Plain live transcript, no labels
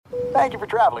Thank you for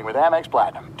traveling with Amex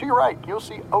Platinum. To your right, you'll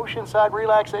see oceanside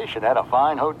relaxation at a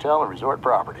fine hotel and resort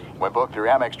property. When booked through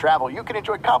Amex Travel, you can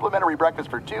enjoy complimentary breakfast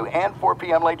for 2 and 4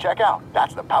 p.m. late checkout.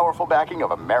 That's the powerful backing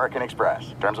of American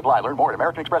Express. Terms apply. Learn more at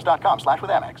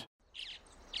americanexpress.com/withAmex.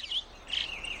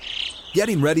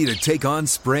 Getting ready to take on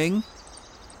spring?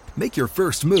 Make your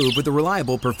first move with the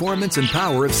reliable performance and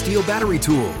power of Steel battery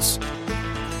tools.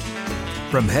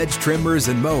 From hedge trimmers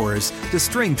and mowers to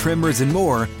string trimmers and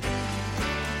more,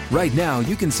 right now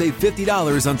you can save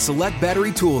 $50 on select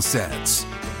battery tool sets.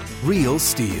 Real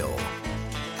Steel.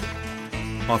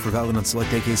 Offer valid on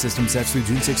select AK system sets through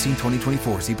June 16,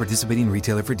 2024. See participating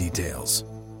retailer for details.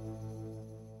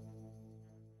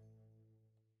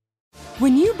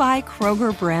 When you buy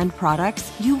Kroger brand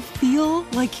products, you feel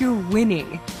like you're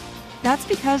winning. That's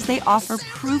because they offer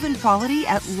proven quality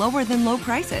at lower than low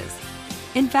prices.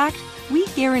 In fact, we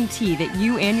guarantee that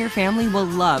you and your family will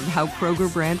love how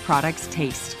Kroger brand products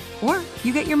taste, or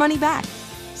you get your money back.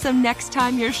 So next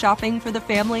time you're shopping for the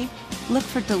family, look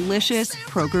for delicious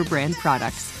Kroger brand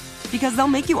products, because they'll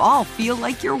make you all feel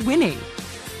like you're winning.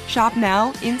 Shop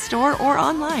now, in-store, or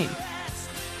online.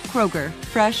 Kroger,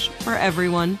 fresh for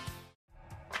everyone.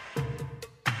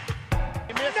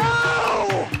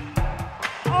 No!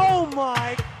 Oh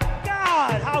my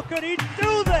God! How could he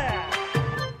do that?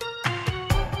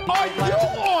 Are you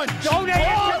on? Don't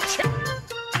answer.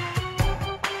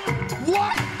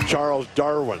 What? Charles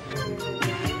Darwin.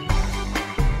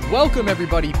 Welcome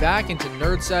everybody back into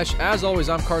Nerd Sesh. As always,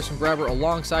 I'm Carson Brever.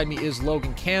 Alongside me is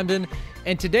Logan Camden.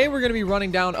 And today we're going to be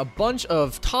running down a bunch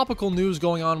of topical news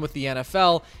going on with the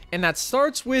NFL, and that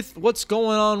starts with what's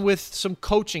going on with some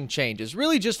coaching changes.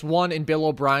 Really just one in Bill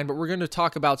O'Brien, but we're going to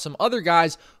talk about some other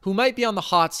guys who might be on the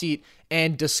hot seat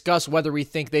and discuss whether we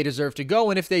think they deserve to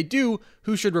go, and if they do,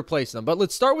 who should replace them. But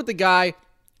let's start with the guy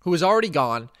who is already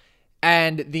gone,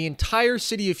 and the entire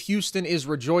city of Houston is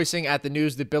rejoicing at the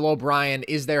news that Bill O'Brien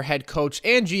is their head coach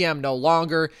and GM no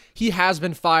longer. He has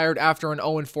been fired after an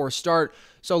 0-4 start.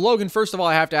 So, Logan, first of all,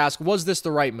 I have to ask, was this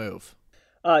the right move?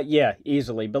 Yeah,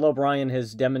 easily. Bill O'Brien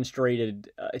has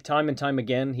demonstrated time and time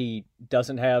again he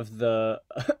doesn't have the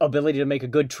ability to make a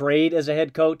good trade as a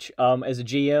head coach, as a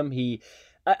GM.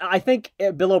 I think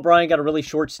Bill O'Brien got a really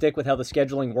short stick with how the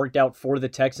scheduling worked out for the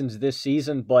Texans this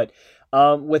season, but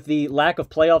with the lack of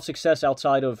playoff success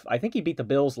outside of, I think he beat the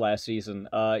Bills last season,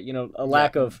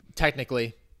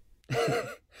 technically.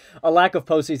 A lack of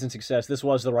postseason success, this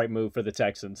was the right move for the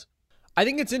Texans. I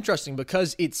think it's interesting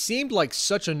because it seemed like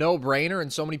such a no-brainer in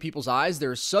so many people's eyes.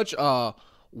 There's such a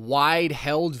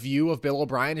wide-held view of Bill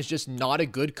O'Brien as just not a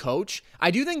good coach.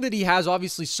 I do think that he has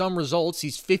obviously some results.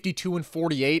 He's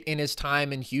 52-48 in his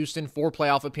time in Houston, 4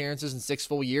 playoff appearances in 6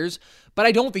 full years. But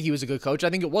I don't think he was a good coach. I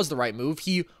think it was the right move.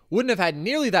 He wouldn't have had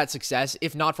nearly that success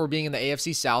if not for being in the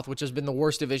AFC South, which has been the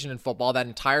worst division in football that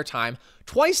entire time.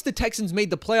 Twice the Texans made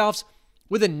the playoffs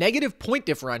with a negative point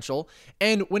differential,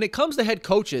 and when it comes to head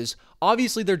coaches,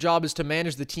 obviously their job is to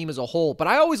manage the team as a whole, but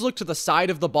I always look to the side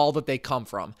of the ball that they come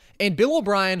from, and Bill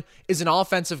O'Brien is an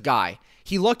offensive guy.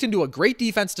 He lucked into a great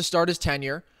defense to start his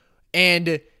tenure,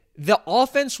 and the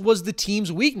offense was the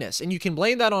team's weakness, and you can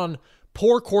blame that on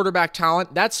poor quarterback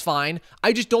talent. That's fine.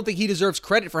 I just don't think he deserves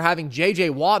credit for having J.J.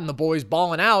 Watt and the boys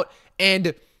balling out,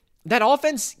 and that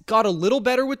offense got a little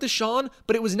better with Deshaun,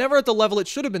 but it was never at the level it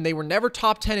should have been. They were never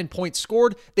top 10 in points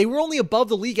scored. They were only above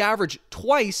the league average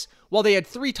twice, while they had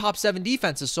 3 top 7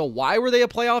 defenses. So why were they a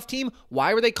playoff team?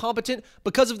 Why were they competent?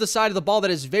 Because of the side of the ball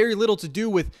that has very little to do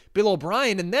with Bill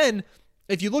O'Brien. And then,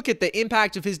 if you look at the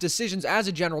impact of his decisions as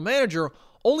a general manager,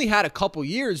 only had a couple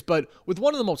years, but with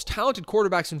one of the most talented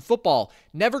quarterbacks in football,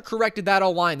 never corrected that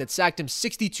O-line that sacked him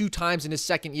 62 times in his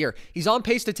second year. He's on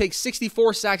pace to take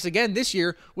 64 sacks again this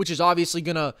year, which is obviously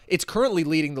it's currently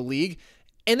leading the league.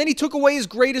 And then he took away his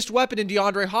greatest weapon in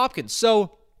DeAndre Hopkins.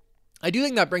 So I do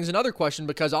think that brings another question,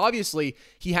 because obviously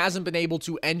he hasn't been able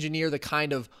to engineer the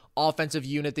kind of offensive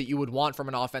unit that you would want from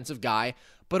an offensive guy,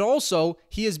 but also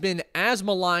he has been as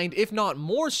maligned, if not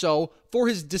more so, for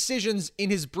his decisions in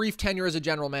his brief tenure as a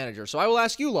general manager. So I will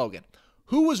ask you, Logan,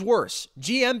 who was worse,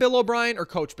 GM Bill O'Brien or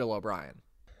Coach Bill O'Brien?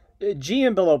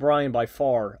 GM Bill O'Brien by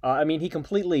far. He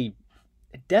completely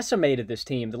decimated this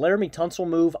team. The Laramie Tunsil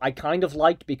move I kind of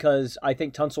liked because I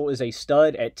think Tunsil is a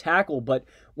stud at tackle, but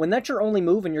when that's your only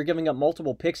move and you're giving up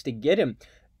multiple picks to get him,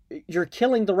 you're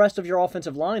killing the rest of your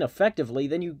offensive line effectively.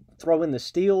 Then you throw in the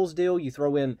Steals deal, you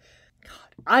throw in...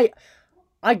 God,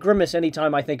 I grimace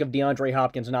anytime I think of DeAndre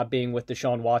Hopkins not being with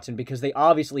Deshaun Watson, because they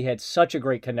obviously had such a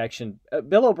great connection.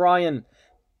 Bill O'Brien,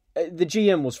 the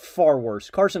GM, was far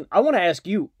worse. Carson, I want to ask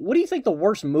you, what do you think the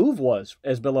worst move was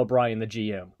as Bill O'Brien, the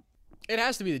GM? It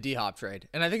has to be the D-Hop trade.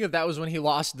 And I think that was when he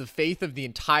lost the faith of the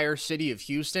entire city of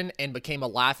Houston and became a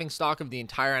laughingstock of the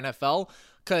entire NFL,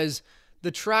 because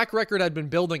the track record had been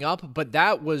building up, but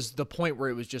that was the point where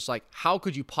it was just like, how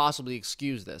could you possibly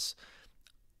excuse this?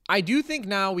 I do think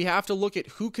now we have to look at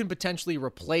who can potentially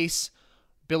replace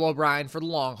Bill O'Brien for the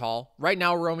long haul. Right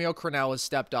now, Romeo Crennel has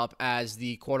stepped up as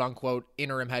the quote-unquote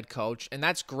interim head coach, and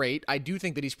that's great. I do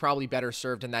think that he's probably better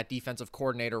served in that defensive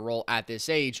coordinator role at this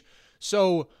age.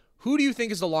 So who do you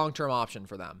think is the long-term option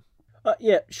for them?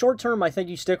 Short term, I think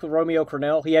you stick with Romeo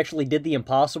Crennel. He actually did the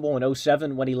impossible in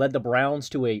 2007 when he led the Browns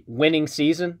to a winning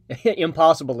season.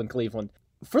 Impossible in Cleveland.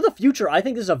 For the future, I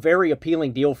think this is a very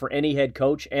appealing deal for any head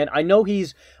coach, and I know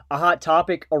he's a hot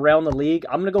topic around the league.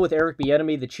 I'm going to go with Eric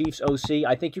Bieniemy, the Chiefs OC.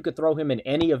 I think you could throw him in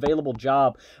any available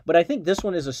job, but I think this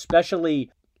one is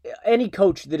especially... Any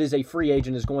coach that is a free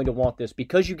agent is going to want this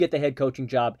because you get the head coaching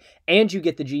job and you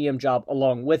get the GM job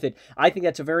along with it. I think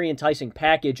that's a very enticing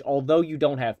package, although you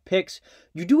don't have picks.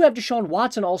 You do have Deshaun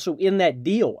Watson also in that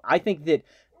deal. I think that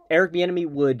Eric Bieniemy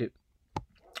would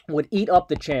eat up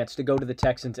the chance to go to the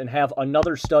Texans and have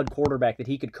another stud quarterback that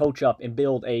he could coach up and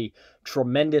build a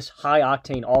tremendous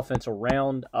high-octane offense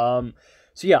around.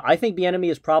 So yeah, I think Bieniemy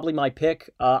is probably my pick.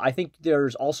 I think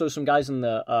there's also some guys in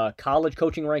the college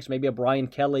coaching ranks, maybe a Brian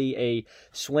Kelly, a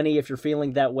Swinney if you're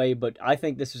feeling that way, but I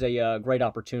think this is a great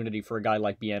opportunity for a guy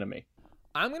like Bieniemy.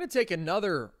 I'm going to take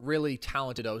another really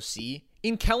talented OC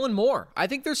in Kellen Moore. I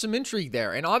think there's some intrigue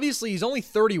there, and obviously he's only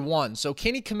 31, so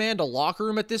can he command a locker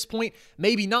room at this point?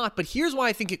 Maybe not, but here's why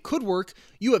I think it could work.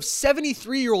 You have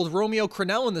 73-year-old Romeo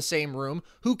Crennel in the same room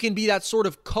who can be that sort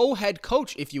of co-head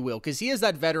coach, if you will, because he has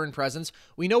that veteran presence.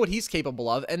 We know what he's capable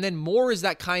of, and then Moore is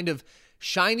that kind of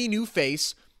shiny new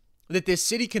face that this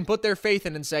city can put their faith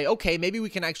in and say, okay, maybe we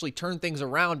can actually turn things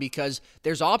around because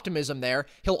there's optimism there.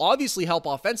 He'll obviously help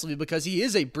offensively because he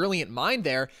is a brilliant mind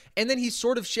there. And then he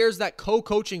sort of shares that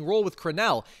co-coaching role with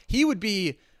Crennel. He would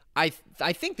be, I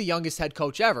think, the youngest head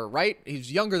coach ever, right? He's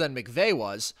younger than McVay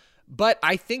was. But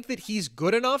I think that he's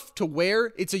good enough to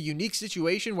where it's a unique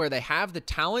situation where they have the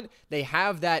talent, they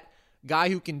have that guy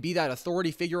who can be that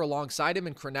authority figure alongside him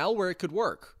in Crennel where it could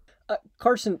work.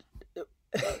 Carson...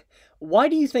 Why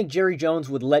do you think Jerry Jones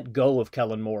would let go of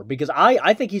Kellen Moore? Because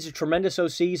I think he's a tremendous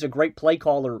OC. He's a great play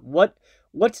caller.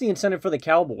 What's the incentive for the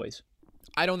Cowboys?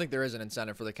 I don't think there is an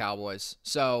incentive for the Cowboys.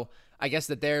 So I guess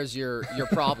that there's your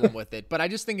problem with it. But I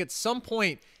just think at some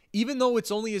point, even though it's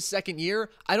only his second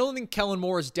year, I don't think Kellen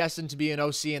Moore is destined to be an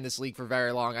OC in this league for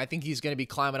very long. I think he's going to be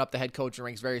climbing up the head coaching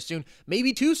ranks very soon.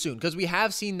 Maybe too soon, because we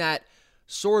have seen that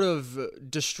sort of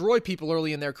destroy people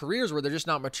early in their careers where they're just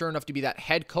not mature enough to be that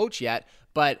head coach yet.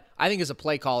 But I think as a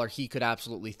play caller, he could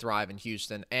absolutely thrive in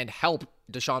Houston and help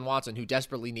Deshaun Watson, who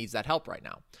desperately needs that help right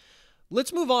now.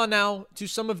 Let's move on now to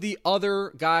some of the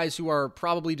other guys who are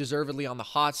probably deservedly on the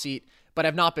hot seat, but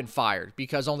have not been fired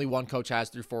because only one coach has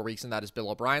through 4 weeks, and that is Bill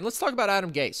O'Brien. Let's talk about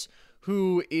Adam Gase,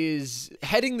 who is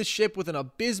heading the ship with an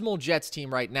abysmal Jets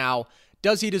team right now.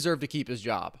 Does he deserve to keep his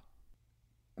job?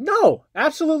 No,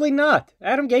 absolutely not.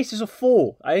 Adam Gase is a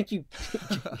fool. I think you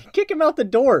kick him out the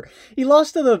door. He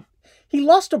lost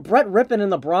to Brett Rippon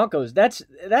and the Broncos. That's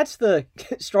the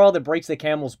straw that breaks the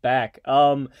camel's back.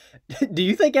 Do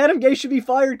you think Adam Gase should be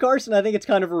fired, Carson? I think it's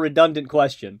kind of a redundant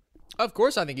question. Of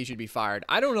course I think he should be fired.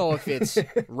 I don't know if it's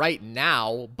right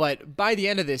now, but by the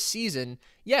end of this season,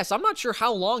 yes, I'm not sure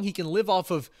how long he can live off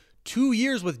of 2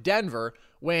 years with Denver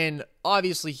when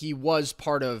obviously he was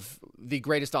part of the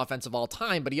greatest offense of all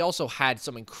time, but he also had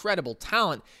some incredible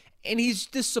talent. And he's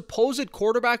this supposed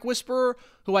quarterback whisperer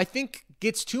who I think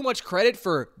gets too much credit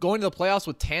for going to the playoffs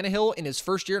with Tannehill in his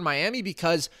first year in Miami,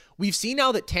 because we've seen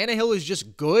now that Tannehill is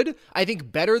just good, I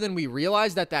think better than we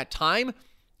realized at that time.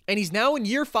 And he's now in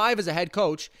year 5 as a head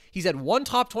coach. He's had one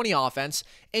top 20 offense.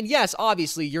 And yes,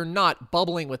 obviously, you're not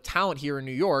bubbling with talent here in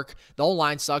New York. The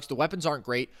O-line sucks. The weapons aren't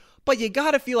great. But you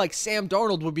got to feel like Sam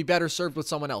Darnold would be better served with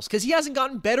someone else because he hasn't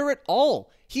gotten better at all.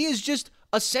 He is just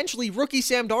essentially rookie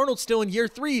Sam Darnold still in year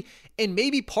 3, and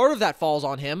maybe part of that falls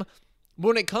on him.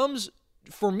 When it comes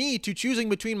for me to choosing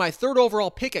between my 3rd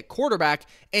overall pick at quarterback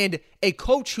and a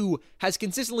coach who has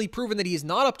consistently proven that he is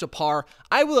not up to par,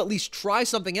 I will at least try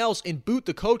something else and boot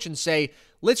the coach and say,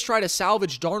 let's try to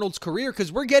salvage Darnold's career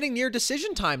because we're getting near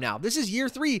decision time now. This is year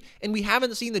 3, and we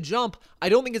haven't seen the jump. I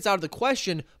don't think it's out of the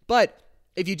question, but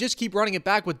if you just keep running it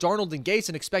back with Darnold and Gase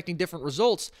and expecting different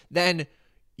results, then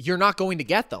you're not going to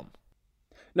get them.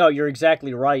 No, you're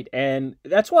exactly right. And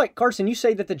that's why, Carson, you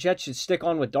say that the Jets should stick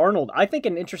on with Darnold. I think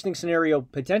an interesting scenario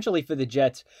potentially for the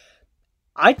Jets,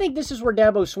 I think this is where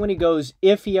Dabo Swinney goes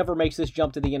if he ever makes this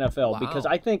jump to the NFL. Wow. Because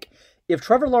I think if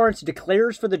Trevor Lawrence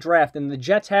declares for the draft and the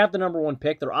Jets have the number 1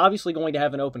 pick, they're obviously going to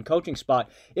have an open coaching spot.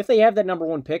 If they have that number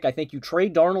 1 pick, I think you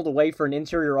trade Darnold away for an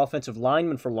interior offensive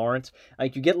lineman for Lawrence.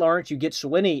 Like, you get Lawrence, you get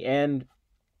Swinney, and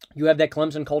you have that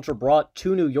Clemson culture brought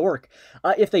to New York.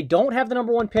 If they don't have the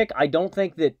number 1 pick, I don't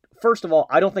think that, first of all,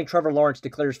 I don't think Trevor Lawrence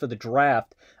declares for the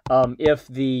draft. It'll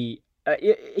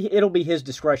be his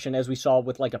discretion, as we saw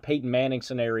with like a Peyton Manning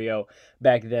scenario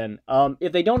back then.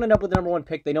 If they don't end up with the number 1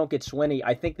 pick, they don't get Swinney.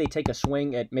 I think they take a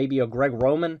swing at maybe a Greg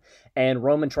Roman, and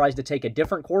Roman tries to take a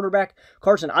different quarterback.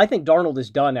 Carson, I think Darnold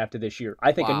is done after this year.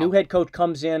 I think a new head coach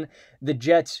comes in. The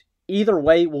Jets, either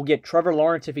way, will get Trevor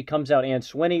Lawrence if he comes out and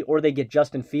Swinney, or they get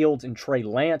Justin Fields and Trey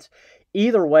Lance.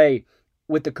 Either way,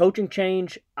 with the coaching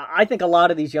change, I think a lot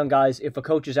of these young guys, if a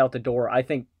coach is out the door, I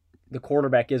think the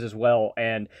quarterback is as well.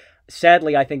 And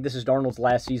sadly, I think this is Darnold's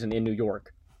last season in New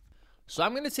York. So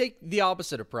I'm going to take the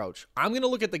opposite approach. I'm going to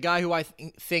look at the guy who I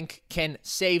think can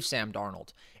save Sam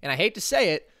Darnold. And I hate to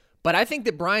say it, but I think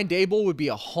that Brian Daboll would be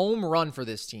a home run for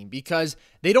this team because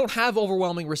they don't have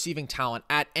overwhelming receiving talent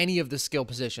at any of the skill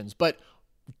positions. But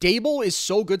Daboll is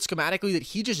so good schematically that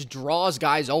he just draws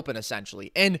guys open,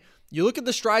 essentially. And you look at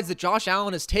the strides that Josh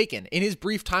Allen has taken in his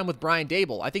brief time with Brian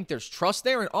Daboll. I think there's trust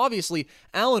there. And obviously,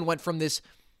 Allen went from this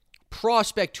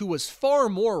prospect who was far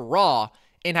more raw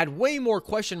and had way more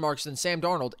question marks than Sam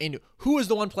Darnold. And who is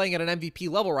the one playing at an MVP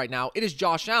level right now? It is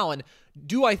Josh Allen.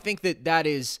 Do I think that that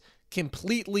is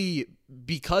completely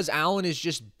because Allen is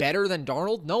just better than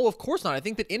Darnold? No, of course not. I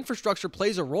think that infrastructure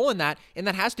plays a role in that, and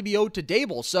that has to be owed to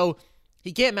Daboll. So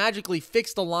he can't magically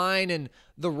fix the line and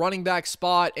the running back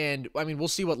spot. And I mean, we'll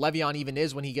see what Le'Veon even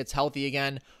is when he gets healthy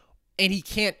again. And he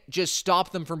can't just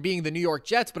stop them from being the New York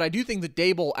Jets. But I do think that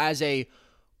Daboll, as a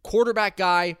quarterback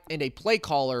guy and a play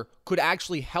caller, could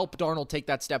actually help Darnold take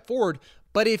that step forward.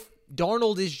 But if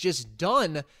Darnold is just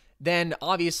done, then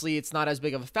obviously it's not as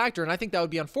big of a factor. And I think that would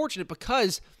be unfortunate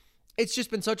because it's just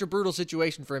been such a brutal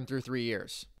situation for him through 3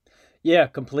 years. Yeah,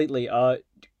 completely.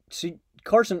 See,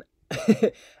 Carson,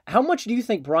 how much do you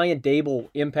think Brian Daboll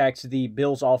impacts the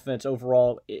Bills' offense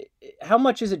overall? How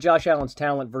much is it Josh Allen's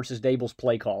talent versus Daboll's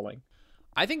play calling?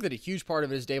 I think that a huge part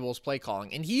of it is Daboll's play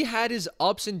calling. And he had his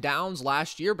ups and downs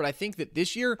last year, but I think that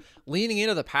this year, leaning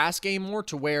into the pass game more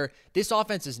to where this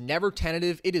offense is never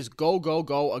tentative. It is go, go,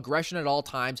 go, aggression at all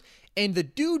times. And the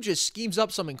dude just schemes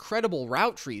up some incredible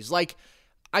route trees. Like,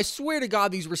 I swear to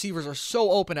God, these receivers are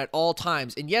so open at all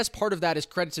times. And yes, part of that is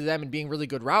credit to them and being really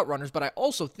good route runners, but I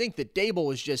also think that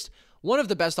Daboll is just one of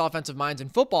the best offensive minds in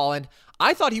football. And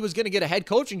I thought he was going to get a head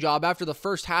coaching job after the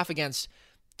first half against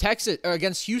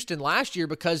Houston last year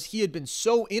because he had been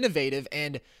so innovative,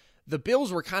 and the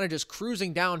Bills were kind of just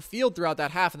cruising downfield throughout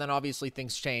that half, and then obviously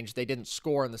things changed. They didn't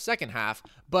score in the second half,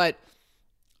 but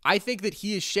I think that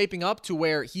he is shaping up to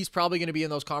where he's probably going to be in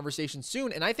those conversations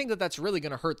soon, and I think that that's really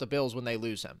going to hurt the Bills when they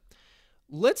lose him.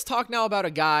 Let's talk now about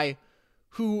a guy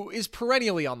who is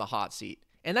perennially on the hot seat,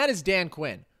 and that is Dan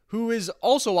Quinn, who is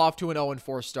also off to an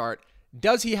 0-4 start.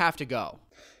 Does he have to go?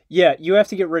 Yeah, you have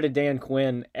to get rid of Dan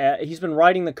Quinn. He's been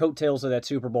riding the coattails of that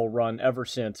Super Bowl run ever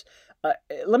since.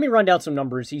 Let me run down some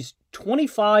numbers. He's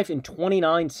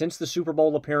 25-29 since the Super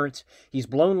Bowl appearance. He's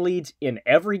blown leads in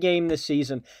every game this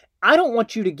season. I don't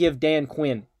want you to give Dan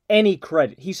Quinn any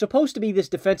credit. He's supposed to be this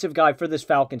defensive guy for this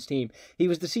Falcons team. He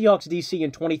was the Seahawks DC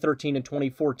in 2013 and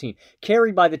 2014,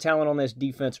 carried by the talent on this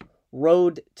defense,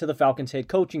 road to the Falcons head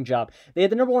coaching job. They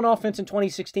had the number one offense in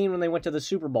 2016 when they went to the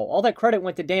Super Bowl. All that credit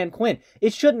went to Dan Quinn.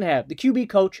 It shouldn't have. The QB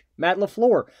coach, Matt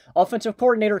LaFleur. Offensive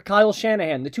coordinator, Kyle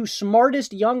Shanahan. The two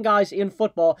smartest young guys in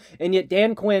football, and yet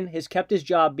Dan Quinn has kept his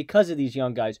job because of these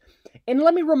young guys. And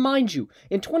let me remind you,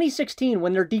 in 2016,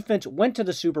 when their defense went to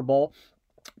the Super Bowl,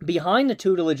 behind the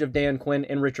tutelage of Dan Quinn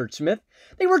and Richard Smith,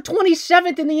 they were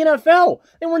 27th in the NFL.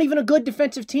 They weren't even a good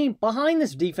defensive team behind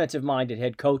this defensive-minded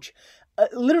head coach.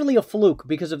 Literally a fluke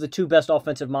because of the two best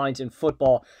offensive minds in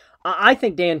football. I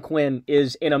think Dan Quinn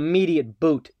is an immediate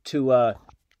boot to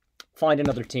find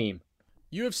another team.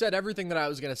 You have said everything that I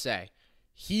was going to say.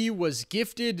 He was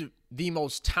gifted the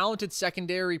most talented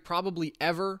secondary probably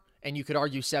ever, and you could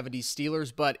argue 70s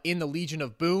Steelers, but in the Legion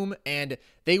of Boom, and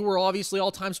they were obviously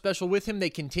all-time special with him.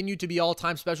 They continued to be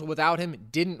all-time special without him,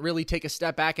 didn't really take a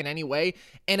step back in any way,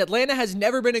 and Atlanta has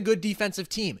never been a good defensive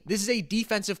team. This is a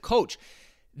defensive coach.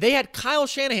 They had Kyle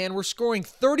Shanahan were scoring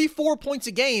 34 points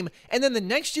a game, and then the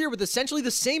next year with essentially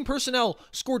the same personnel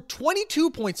scored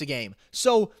 22 points a game.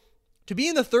 So to be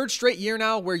in the third straight year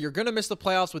now where you're going to miss the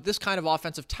playoffs with this kind of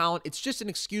offensive talent, it's just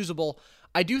inexcusable.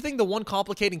 I do think the one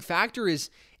complicating factor is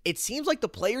it seems like the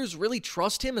players really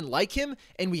trust him and like him,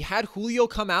 and we had Julio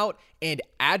come out and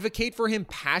advocate for him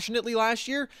passionately last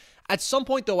year. At some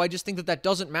point, though, I just think that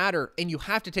doesn't matter, and you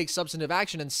have to take substantive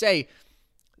action and say,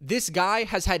 this guy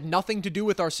has had nothing to do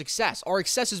with our success. Our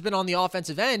success has been on the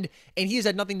offensive end, and he has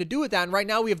had nothing to do with that. And right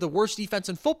now, we have the worst defense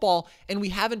in football, and we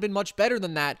haven't been much better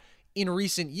than that in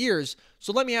recent years.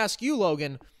 So let me ask you,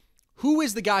 Logan, who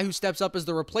is the guy who steps up as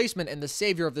the replacement and the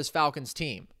savior of this Falcons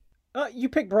team? You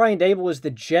picked Brian Daboll as the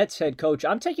Jets head coach.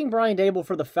 I'm taking Brian Daboll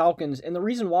for the Falcons, and the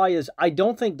reason why is I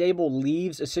don't think Daboll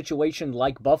leaves a situation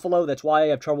like Buffalo. That's why I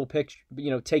have trouble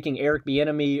taking Eric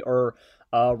Bieniemy or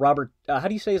Robert. How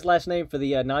do you say his last name for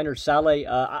the Niners? Saleh.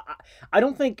 I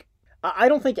don't think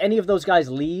any of those guys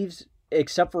leaves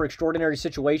except for extraordinary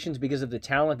situations because of the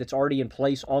talent that's already in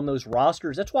place on those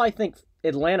rosters. That's why I think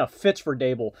Atlanta fits for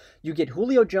Daboll. You get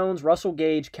Julio Jones, Russell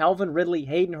Gage, Calvin Ridley,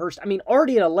 Hayden Hurst. I mean,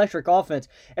 already an electric offense.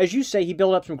 As you say, he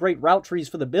built up some great route trees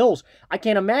for the Bills. I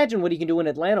can't imagine what he can do in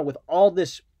Atlanta with all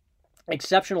this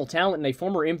exceptional talent and a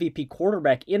former MVP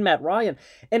quarterback in Matt Ryan.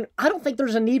 And I don't think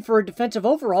there's a need for a defensive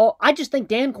overhaul. I just think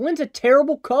Dan Quinn's a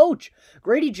terrible coach.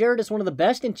 Grady Jarrett is one of the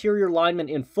best interior linemen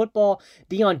in football.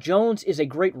 Deion Jones is a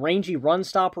great rangy run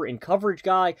stopper and coverage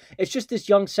guy. It's just this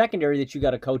young secondary that you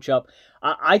got to coach up.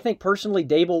 I think personally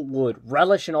Daboll would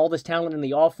relish in all this talent in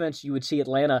the offense. You would see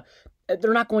Atlanta.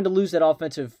 They're not going to lose that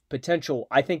offensive potential.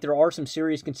 I think there are some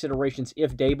serious considerations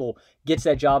if Daboll gets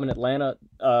that job in Atlanta.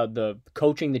 The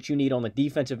coaching that you need on the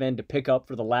defensive end to pick up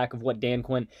for the lack of what Dan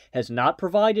Quinn has not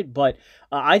provided. But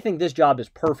I think this job is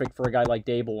perfect for a guy like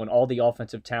Daboll and all the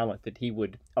offensive talent that he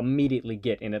would immediately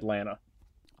get in Atlanta.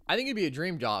 I think it'd be a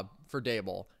dream job for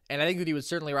Daboll. And I think that he would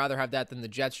certainly rather have that than the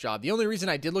Jets job. The only reason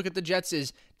I did look at the Jets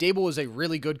is Daboll is a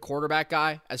really good quarterback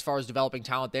guy as far as developing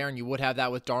talent there, and you would have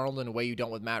that with Darnold in a way you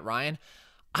don't with Matt Ryan.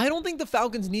 I don't think the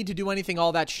Falcons need to do anything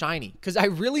all that shiny because I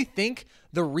really think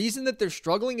the reason that they're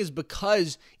struggling is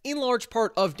because, in large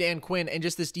part, of Dan Quinn and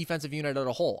just this defensive unit as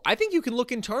a whole. I think you can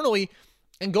look internally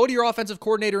and go to your offensive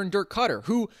coordinator in Dirk Cutter,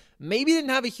 who maybe didn't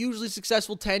have a hugely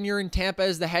successful tenure in Tampa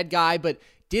as the head guy, but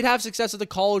did have success at the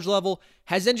college level,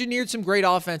 has engineered some great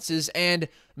offenses, and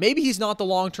maybe he's not the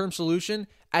long-term solution.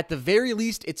 At the very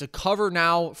least, it's a cover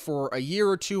now for a year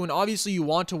or two, and obviously you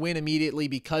want to win immediately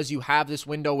because you have this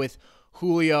window with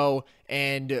Julio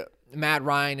and Matt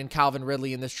Ryan and Calvin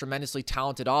Ridley in this tremendously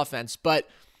talented offense. But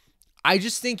I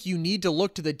just think you need to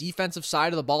look to the defensive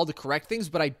side of the ball to correct things,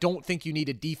 but I don't think you need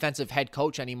a defensive head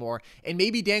coach anymore. And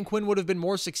maybe Dan Quinn would have been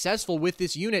more successful with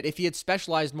this unit if he had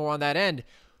specialized more on that end.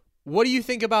 What do you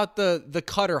think about the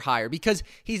Cutter hire? Because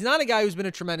he's not a guy who's been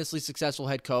a tremendously successful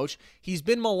head coach. He's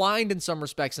been maligned in some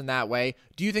respects in that way.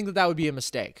 Do you think that would be a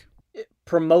mistake?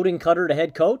 Promoting Cutter to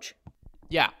head coach?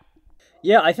 Yeah.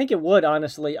 Yeah, I think it would,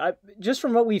 honestly. Just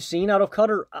from what we've seen out of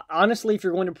Cutter, honestly, if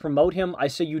you're going to promote him, I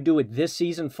say you do it this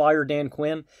season, fire Dan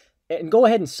Quinn, and go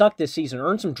ahead and suck this season,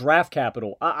 earn some draft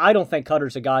capital. I don't think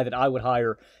Cutter's a guy that I would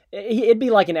hire. It'd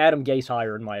be like an Adam Gase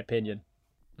hire, in my opinion.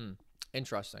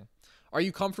 Interesting. Are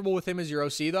you comfortable with him as your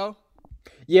OC, though?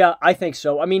 Yeah, I think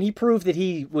so. I mean, he proved that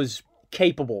he was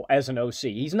capable as an OC.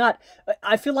 He's not,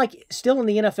 I feel like still in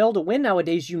the NFL to win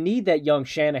nowadays, you need that young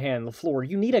Shanahan, LaFleur.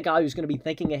 You need a guy who's going to be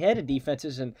thinking ahead of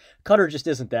defenses, and Cutter just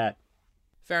isn't that.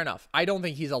 Fair enough. I don't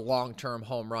think he's a long-term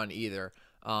home run either.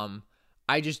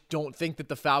 I just don't think that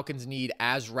the Falcons need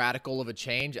as radical of a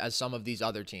change as some of these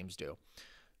other teams do.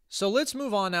 So let's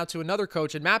move on now to another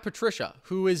coach, and Matt Patricia,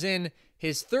 who is in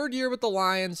his third year with the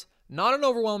Lions. Not an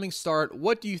overwhelming start.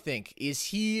 What do you think? Is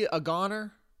he a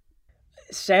goner?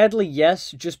 Sadly,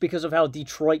 yes, just because of how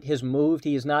Detroit has moved.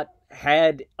 He has not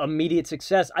had immediate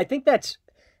success. I think that's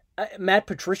Matt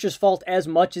Patricia's fault as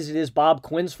much as it is Bob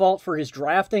Quinn's fault for his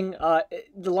drafting.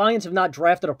 The Lions have not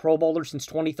drafted a Pro Bowler since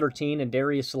 2013 and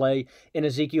Darius Slay and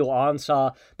Ezekiel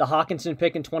Ansah. The Hawkinson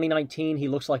pick in 2019, he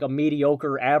looks like a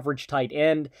mediocre, average tight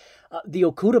end. The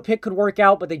Okudah pick could work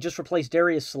out, but they just replaced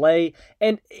Darius Slay.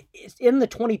 And in the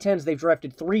 2010s, they've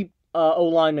drafted three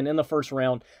O-linemen in the first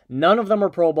round. None of them are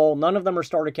Pro Bowl. None of them are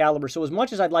starter caliber. So as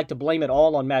much as I'd like to blame it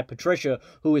all on Matt Patricia,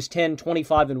 who is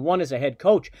 10-25-1 as a head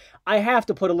coach, I have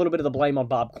to put a little bit of the blame on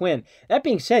Bob Quinn. That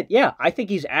being said, yeah, I think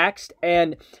he's axed,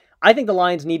 and I think the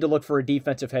Lions need to look for a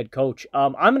defensive head coach.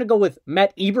 I'm going to go with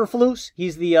Matt Eberflus.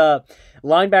 He's the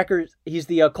linebacker. He's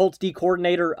the Colts D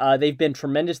coordinator. They've been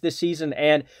tremendous this season,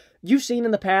 and you've seen in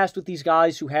the past with these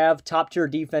guys who have top-tier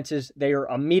defenses, they are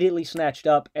immediately snatched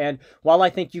up. And while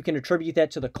I think you can attribute that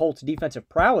to the Colts' defensive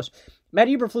prowess, Matt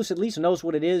Eberflus at least knows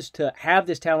what it is to have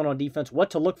this talent on defense,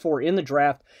 what to look for in the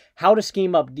draft, how to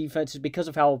scheme up defenses because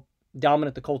of how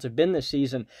dominant the Colts have been this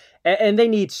season, and they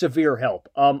need severe help.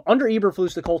 Under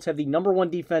Eberflus, the Colts have the number 1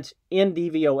 defense in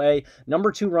DVOA,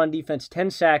 number 2 run defense,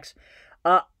 10 sacks.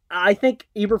 I think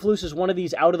Eberflus is one of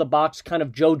these out-of-the-box kind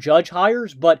of Joe Judge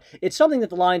hires, but it's something that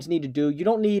the Lions need to do. You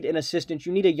don't need an assistant.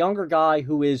 You need a younger guy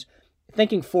who is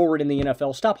thinking forward in the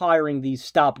NFL. Stop hiring these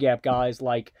stopgap guys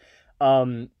like,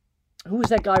 who was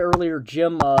that guy earlier?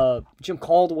 Jim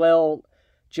Caldwell,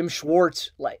 Jim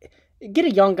Schwartz. Like, get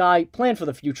a young guy, plan for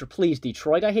the future, please,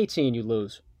 Detroit. I hate seeing you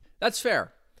lose. That's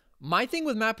fair. My thing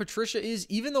with Matt Patricia is,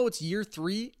 even though it's year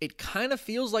 3, it kind of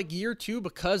feels like year 2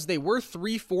 because they were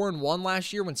 3-4-1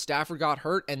 last year when Stafford got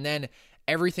hurt, and then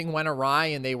everything went awry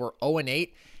and they were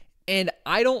 0-8. And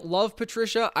I don't love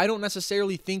Patricia. I don't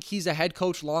necessarily think he's a head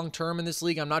coach long-term in this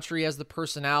league. I'm not sure he has the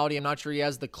personality. I'm not sure he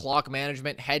has the clock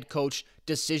management, head coach,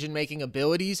 decision-making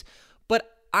abilities.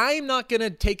 But I'm not going to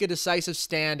take a decisive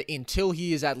stand until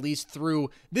he is at least through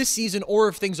this season, or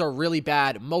if things are really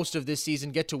bad, most of this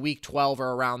season, get to week 12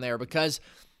 or around there, because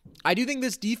I do think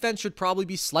this defense should probably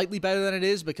be slightly better than it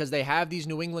is because they have these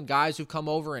New England guys who've come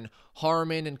over, and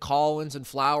Harmon and Collins and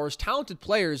Flowers, talented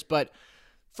players, but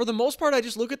for the most part, I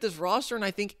just look at this roster and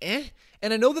I think, and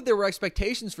I know that there were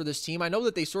expectations for this team. I know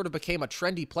that they sort of became a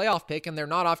trendy playoff pick and they're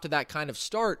not off to that kind of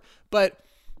start, but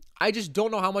I just don't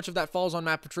know how much of that falls on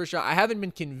Matt Patricia. I haven't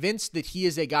been convinced that he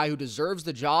is a guy who deserves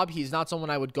the job. He's not someone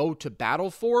I would go to battle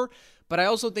for, but I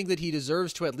also think that he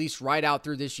deserves to at least ride out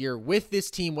through this year with this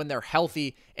team when they're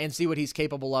healthy and see what he's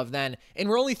capable of then. And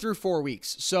we're only through 4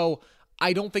 weeks, so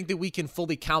I don't think that we can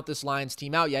fully count this Lions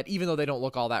team out yet, even though they don't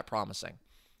look all that promising.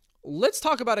 Let's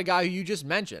talk about a guy who you just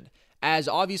mentioned as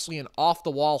obviously an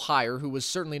off-the-wall hire who was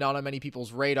certainly not on many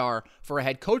people's radar for a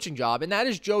head coaching job, and that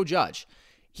is Joe Judge.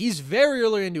 He's very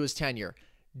early into his tenure.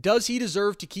 Does he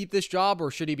deserve to keep this job, or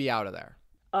should he be out of there?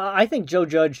 I think Joe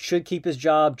Judge should keep his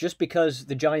job just because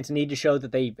the Giants need to show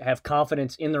that they have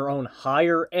confidence in their own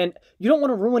hire, and you don't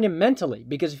want to ruin him mentally,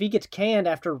 because if he gets canned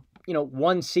after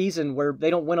one season where they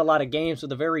don't win a lot of games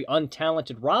with a very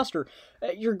untalented roster,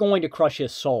 you're going to crush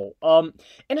his soul. And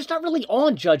it's not really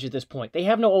on Judge at this point. They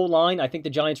have no O-line. I think the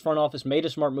Giants front office made a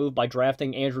smart move by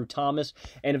drafting Andrew Thomas,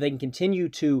 and if they can continue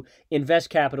to invest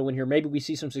capital in here, maybe we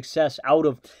see some success out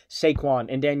of Saquon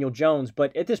and Daniel Jones.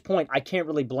 But at this point, I can't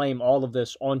really blame all of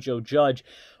this on Joe Judge.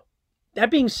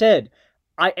 That being said,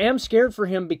 I am scared for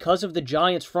him because of the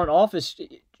Giants front office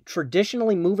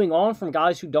traditionally moving on from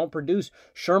guys who don't produce.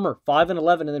 Shermer,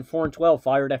 5-11 and then 4-12,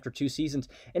 fired after 2 seasons.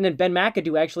 And then Ben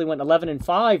McAdoo actually went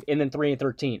 11-5 and then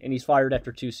 3-13, and he's fired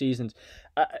after 2 seasons.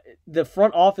 The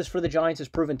front office for the Giants has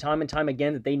proven time and time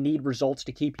again that they need results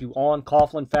to keep you on.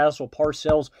 Coughlin, Fassel,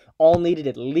 Parcells all needed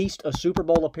at least a Super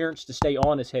Bowl appearance to stay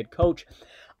on as head coach.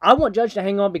 I want Judge to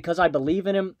hang on because I believe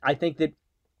in him. I think that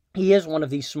he is one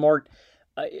of these smart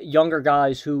younger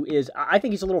guys who is, I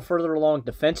think he's a little further along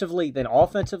defensively than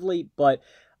offensively, but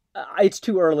it's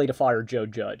too early to fire Joe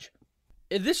Judge.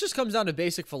 This just comes down to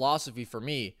basic philosophy for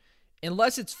me.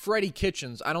 Unless it's Freddie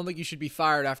Kitchens, I don't think you should be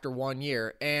fired after 1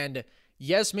 year. And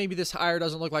yes, maybe this hire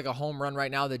doesn't look like a home run right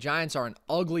now. The Giants are an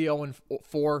ugly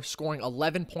 0-4, scoring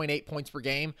 11.8 points per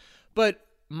game. But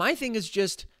my thing is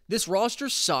just, this roster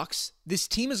sucks. This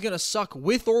team is going to suck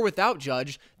with or without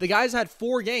Judge. The guy's had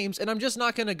 4 games, and I'm just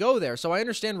not going to go there. So I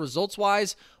understand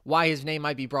results-wise why his name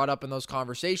might be brought up in those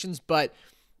conversations, but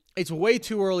it's way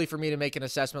too early for me to make an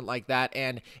assessment like that.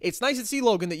 And it's nice to see,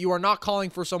 Logan, that you are not calling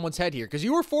for someone's head here, because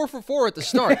you were 4 for 4 at the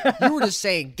start. You were just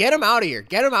saying, get him out of here,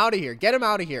 get him out of here, get him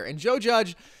out of here. And Joe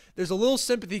Judge, there's a little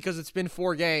sympathy because it's been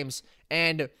 4 games,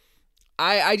 and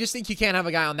I just think you can't have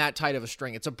a guy on that tight of a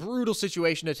string. It's a brutal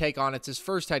situation to take on. It's his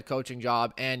first head coaching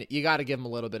job, and you got to give him a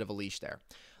little bit of a leash there.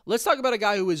 Let's talk about a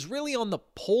guy who is really on the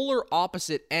polar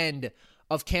opposite end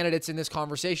of candidates in this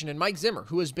conversation, and Mike Zimmer,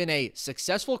 who has been a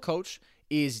successful coach,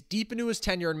 is deep into his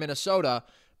tenure in Minnesota,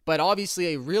 but obviously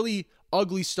a really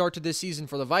ugly start to this season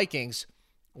for the Vikings.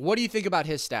 What do you think about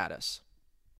his status?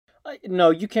 No,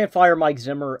 you can't fire Mike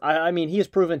Zimmer. I mean, he has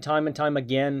proven time and time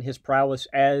again his prowess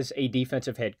as a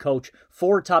defensive head coach.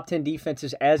 4 top 10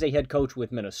 defenses as a head coach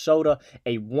with Minnesota,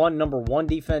 a number one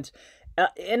defense.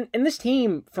 And this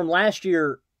team from last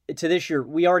year to this year,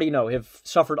 we already know, have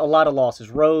suffered a lot of losses.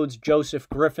 Rhodes, Joseph,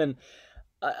 Griffin.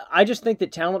 I just think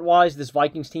that talent-wise, this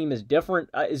Vikings team is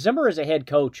different. Zimmer as a head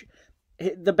coach,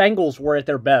 the Bengals were at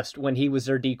their best when he was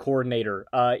their D coordinator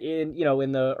in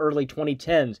the early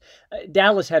 2010s.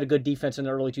 Dallas had a good defense in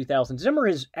the early 2000s.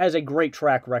 Zimmer has a great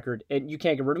track record, and you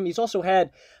can't get rid of him. He's also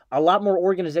had a lot more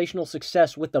organizational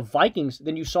success with the Vikings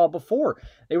than you saw before.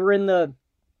 They were in the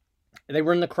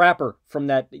crapper from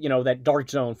that dark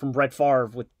zone from Brett Favre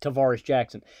with Tavares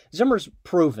Jackson. Zimmer's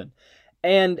proven.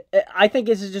 And I think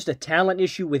this is just a talent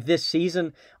issue with this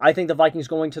season. I think the Vikings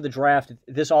going to the draft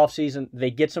this offseason, they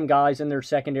get some guys in their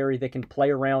secondary that can play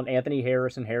around Anthony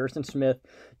Harris and Harrison Smith.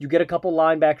 You get a couple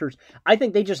linebackers. I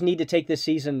think they just need to take this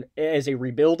season as a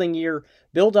rebuilding year,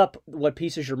 build up what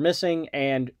pieces you're missing,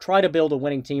 and try to build a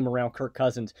winning team around Kirk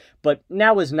Cousins. But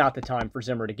now is not the time for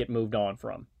Zimmer to get moved on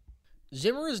from.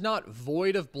 Zimmer is not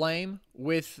void of blame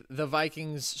with the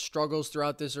Vikings' struggles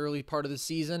throughout this early part of the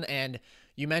season, and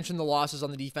you mentioned the losses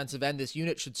on the defensive end. This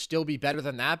unit should still be better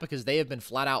than that because they have been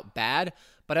flat out bad.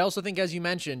 But I also think, as you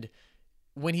mentioned,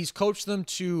 when he's coached them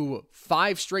to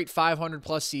 5 straight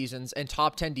 500-plus seasons and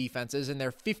top 10 defenses, and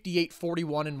they're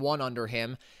 58-41-1 under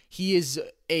him, he is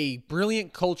a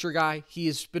brilliant culture guy. He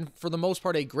has been, for the most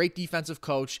part, a great defensive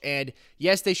coach. And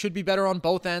yes, they should be better on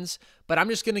both ends, but I'm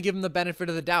just going to give him the benefit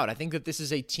of the doubt. I think that this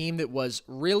is a team that was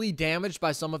really damaged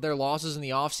by some of their losses in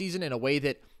the offseason in a way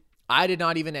that I did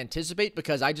not even anticipate,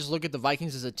 because I just look at the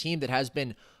Vikings as a team that has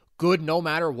been good no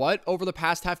matter what over the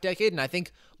past half decade, and I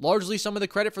think largely some of the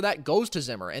credit for that goes to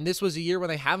Zimmer, and this was a year when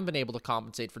they haven't been able to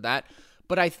compensate for that,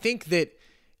 but I think that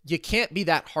you can't be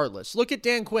that heartless. Look at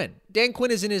Dan Quinn. Dan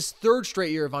Quinn is in his 3rd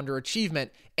straight year of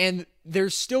underachievement, and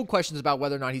there's still questions about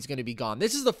whether or not he's going to be gone.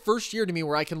 This is the first year to me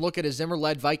where I can look at a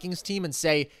Zimmer-led Vikings team and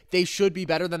say they should be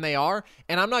better than they are,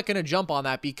 and I'm not going to jump on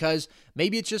that because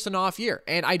maybe it's just an off year,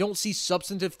 and I don't see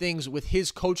substantive things with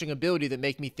his coaching ability that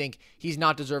make me think he's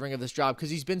not deserving of this job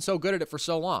because he's been so good at it for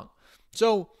so long.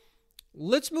 So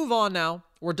let's move on now.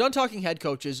 We're done talking head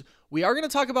coaches. We are going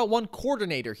to talk about one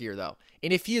coordinator here, though,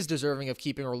 and if he is deserving of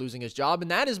keeping or losing his job,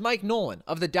 and that is Mike Nolan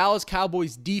of the Dallas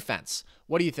Cowboys defense.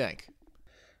 What do you think?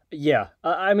 Yeah,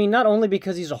 I mean, not only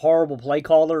because he's a horrible play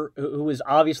caller who is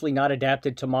obviously not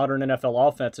adapted to modern NFL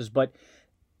offenses, but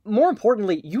more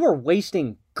importantly, you are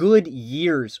wasting good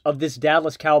years of this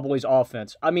Dallas Cowboys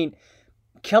offense. I mean,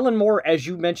 Kellen Moore, as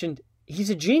you mentioned, he's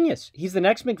a genius. He's the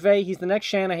next McVay. He's the next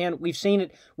Shanahan. We've seen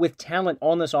it with talent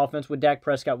on this offense with Dak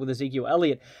Prescott, with Ezekiel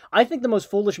Elliott. I think the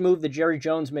most foolish move that Jerry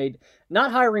Jones made,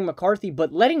 not hiring McCarthy,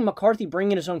 but letting McCarthy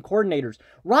bring in his own coordinators.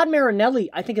 Rod Marinelli,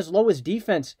 I think his lowest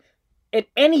defense at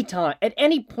any time, at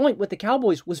any point with the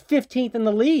Cowboys, was 15th in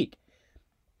the league.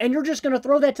 And you're just going to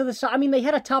throw that to the side. I mean, they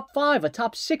had a top 5, a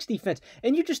top 6 defense,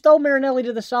 and you just throw Marinelli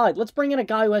to the side. Let's bring in a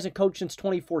guy who hasn't coached since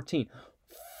 2014.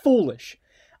 Foolish.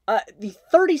 The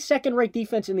 32nd ranked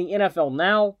defense in the NFL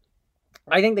now,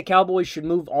 I think the Cowboys should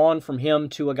move on from him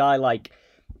to a guy like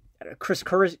Chris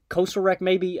Kosarek,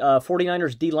 maybe,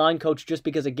 49ers D-line coach, just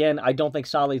because, again, I don't think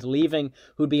Saleh's leaving,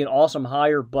 who'd be an awesome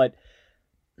hire, but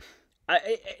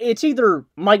it's either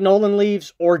Mike Nolan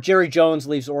leaves or Jerry Jones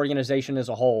leaves the organization as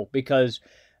a whole, because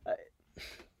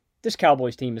this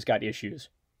Cowboys team has got issues.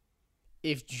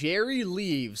 If Jerry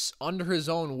leaves under his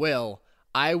own will,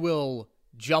 I will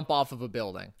jump off of a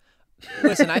building.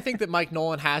 Listen, I think that Mike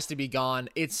Nolan has to be gone.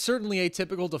 It's certainly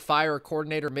atypical to fire a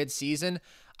coordinator mid-season.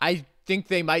 I think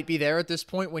they might be there at this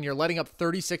point when you're letting up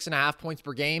 36.5 points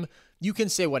per game. You can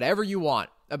say whatever you want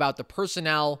about the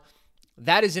personnel.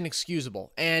 That is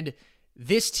inexcusable. And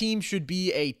this team should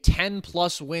be a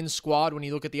 10-plus win squad when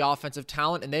you look at the offensive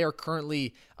talent, and they are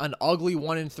currently an ugly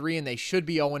 1-3, and they should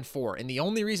be 0-4. And the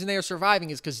only reason they are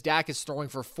surviving is because Dak is throwing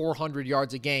for 400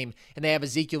 yards a game, and they have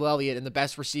Ezekiel Elliott in the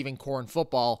best receiving core in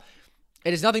football.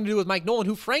 It has nothing to do with Mike Nolan,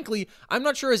 who, frankly, I'm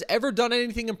not sure has ever done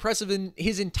anything impressive in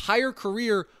his entire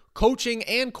career coaching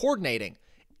and coordinating.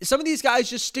 Some of these guys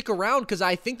just stick around because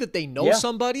I think that they know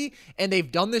somebody, and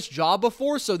they've done this job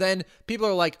before, so then people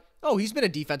are like, oh, he's been a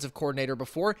defensive coordinator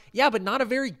before. Yeah, but not a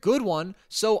very good one.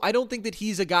 So I don't think that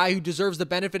he's a guy who deserves the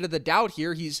benefit of the doubt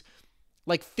here. He's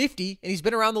like 50, and he's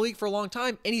been around the league for a long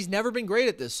time, and he's never been great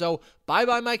at this. So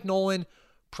bye-bye Mike Nolan.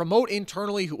 Promote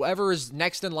internally whoever is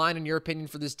next in line, in your opinion,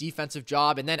 for this defensive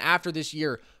job. And then after this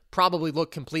year, probably look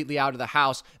completely out of the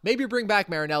house. Maybe bring back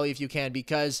Marinelli if you can,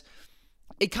 because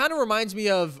it kind of reminds me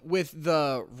of with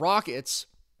the Rockets.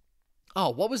 Oh,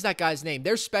 what was that guy's name?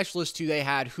 Their specialist who they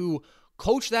had who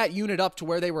coached that unit up to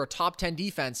where they were a top 10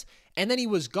 defense, and then he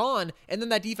was gone, and then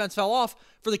that defense fell off.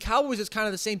 For the Cowboys, it's kind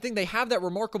of the same thing. They have that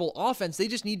remarkable offense. They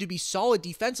just need to be solid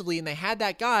defensively, and they had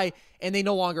that guy, and they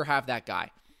no longer have that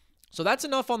guy. So that's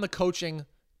enough on the coaching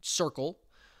circle.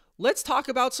 Let's talk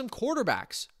about some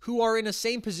quarterbacks who are in the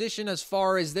same position as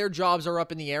far as their jobs are up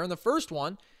in the air, and the first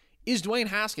one is Dwayne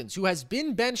Haskins, who has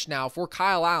been benched now for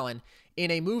Kyle Allen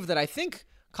in a move that I think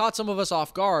caught some of us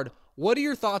off guard. What are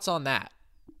your thoughts on that?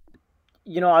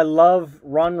 You know, I love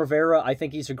Ron Rivera. I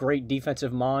think he's a great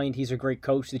defensive mind. He's a great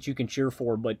coach that you can cheer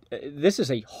for, but this is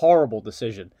a horrible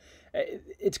decision.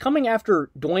 It's coming after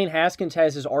Dwayne Haskins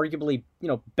has his arguably,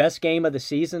 best game of the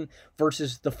season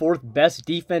versus the fourth best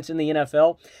defense in the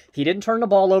NFL. He didn't turn the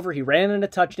ball over. He ran in a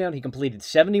touchdown. He completed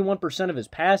 71% of his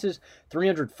passes,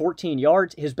 314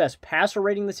 yards, his best passer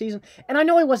rating this season. And I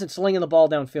know he wasn't slinging the ball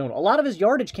downfield. A lot of his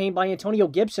yardage came by Antonio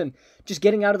Gibson just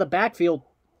getting out of the backfield.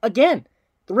 Again,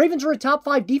 the Ravens are a top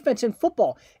 5 defense in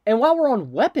football. And while we're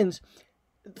on weapons,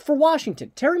 for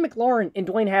Washington, Terry McLaurin and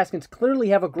Dwayne Haskins clearly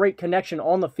have a great connection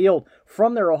on the field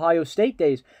from their Ohio State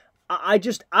days. I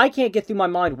can't get through my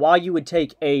mind why you would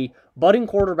take a budding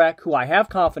quarterback who I have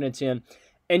confidence in,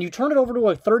 and you turn it over to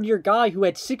a third-year guy who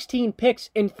had 16 picks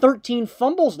and 13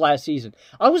 fumbles last season.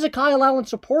 I was a Kyle Allen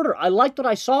supporter. I liked what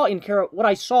I saw in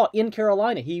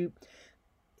Carolina.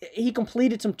 He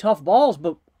completed some tough balls,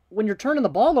 but when you're turning the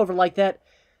ball over like that,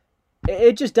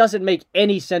 it just doesn't make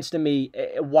any sense to me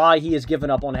why he has given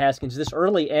up on Haskins this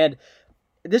early, and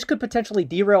this could potentially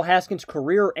derail Haskins'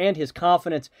 career and his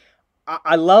confidence.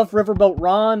 I love Riverboat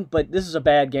Ron, but this is a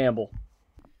bad gamble.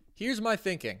 Here's my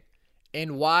thinking,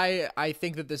 and why I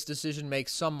think that this decision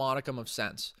makes some modicum of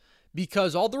sense.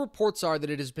 Because all the reports are that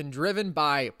it has been driven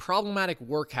by problematic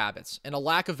work habits and a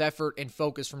lack of effort and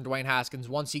focus from Dwayne Haskins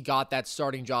once he got that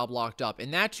starting job locked up.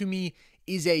 And that, to me,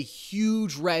 is a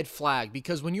huge red flag,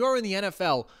 because when you are in the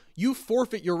NFL, you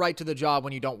forfeit your right to the job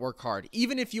when you don't work hard,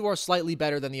 even if you are slightly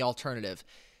better than the alternative.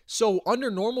 So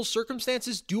under normal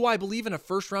circumstances, do I believe in a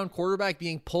first-round quarterback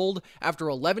being pulled after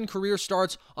 11 career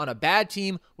starts on a bad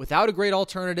team without a great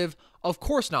alternative? Of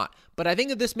course not. But I think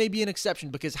that this may be an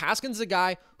exception, because Haskins is a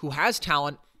guy who has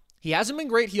talent. He hasn't been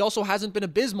great. He also hasn't been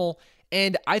abysmal.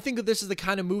 And I think that this is the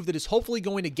kind of move that is hopefully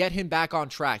going to get him back on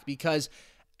track, because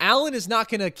Allen is not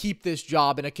going to keep this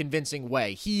job in a convincing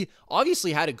way. He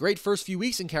obviously had a great first few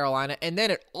weeks in Carolina, and then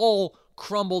it all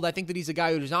crumbled. I think that he's a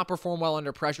guy who does not perform well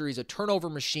under pressure. He's a turnover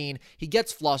machine. He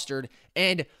gets flustered,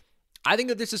 and I think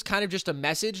that this is kind of just a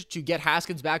message to get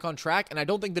Haskins back on track, and I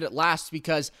don't think that it lasts,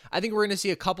 because I think we're going to see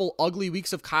a couple ugly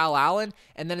weeks of Kyle Allen,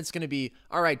 and then it's going to be,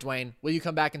 all right, Dwayne, will you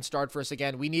come back and start for us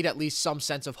again? We need at least some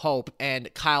sense of hope,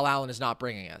 and Kyle Allen is not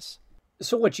bringing us.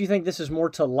 So what, you think this is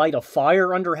more to light a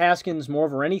fire under Haskins more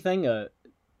over anything?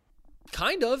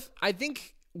 Kind of. I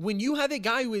think when you have a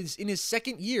guy who is in his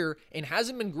second year and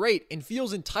hasn't been great and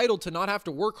feels entitled to not have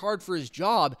to work hard for his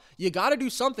job, you got to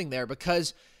do something there,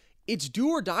 because it's do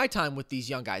or die time with these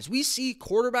young guys. We see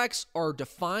quarterbacks are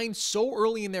defined so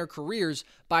early in their careers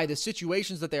by the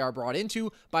situations that they are brought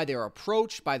into, by their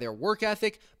approach, by their work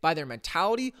ethic, by their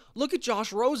mentality. Look at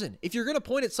Josh Rosen. If you're going to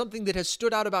point at something that has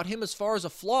stood out about him as far as a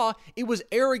flaw, it was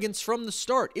arrogance from the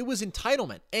start. It was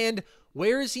entitlement. And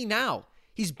where is he now?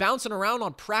 He's bouncing around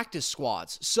on practice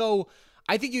squads. So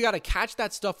I think you got to catch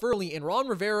that stuff early, and Ron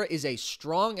Rivera is a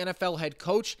strong NFL head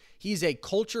coach. He's a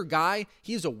culture guy.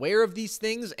 He's aware of these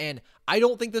things, and I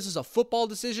don't think this is a football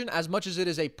decision as much as it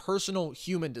is a personal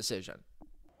human decision.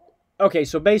 Okay,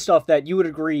 so based off that, you would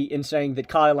agree in saying that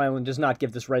Kyle Allen does not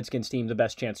give this Redskins team the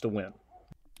best chance to win?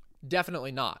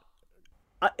 Definitely not.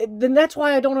 Then that's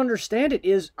why I don't understand it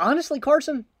is, honestly,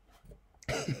 Carson,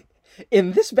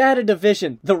 in this bad a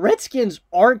division, the Redskins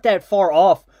aren't that far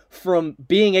off from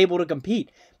being able to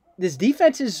compete. This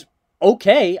defense is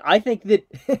okay. I think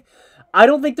that I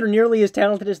don't think they're nearly as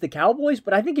talented as the Cowboys,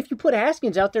 but I think if you put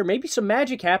Haskins out there, maybe some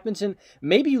magic happens and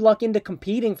maybe you luck into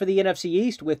competing for the NFC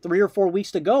East with 3 or 4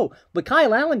 weeks to go. But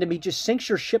Kyle Allen, to me, just sinks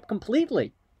your ship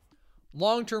completely.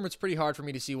 Long term, it's pretty hard for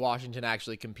me to see Washington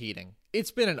actually competing.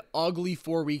 It's been an ugly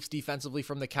 4 weeks defensively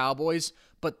from the Cowboys,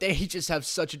 but they just have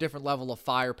such a different level of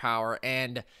firepower,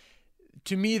 and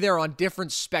to me, they're on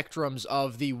different spectrums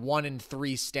of the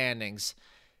 1-3 standings.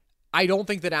 I don't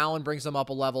think that Allen brings them up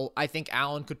a level. I think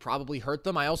Allen could probably hurt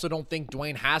them. I also don't think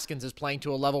Dwayne Haskins is playing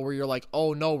to a level where you're like,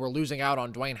 oh no, we're losing out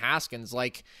on Dwayne Haskins.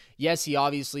 Like, yes, he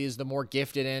obviously is the more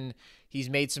gifted and he's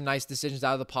made some nice decisions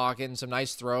out of the pocket and some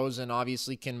nice throws and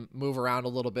obviously can move around a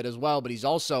little bit as well, but he's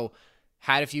also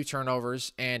had a few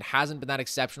turnovers and hasn't been that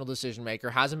exceptional decision maker,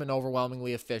 hasn't been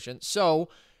overwhelmingly efficient. So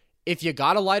if you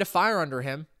got to light a fire under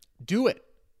him, do it.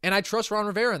 And I trust Ron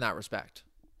Rivera in that respect.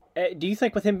 Do you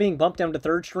think with him being bumped down to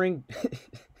third string,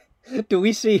 do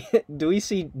we see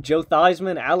Joe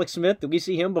Theismann, Alex Smith? Do we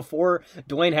see him before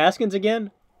Dwayne Haskins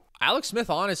again? Alex Smith,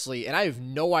 honestly, and I have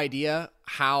no idea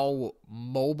how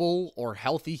mobile or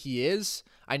healthy he is.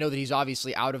 I know that he's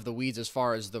obviously out of the weeds as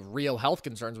far as the real health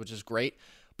concerns, which is great.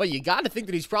 But you got to think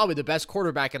that he's probably the best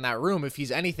quarterback in that room if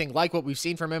he's anything like what we've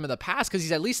seen from him in the past, because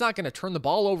he's at least not going to turn the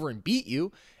ball over and beat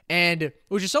you. And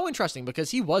which is so interesting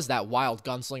because he was that wild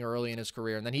gunslinger early in his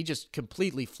career, and then he just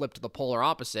completely flipped the polar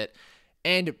opposite.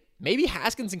 And maybe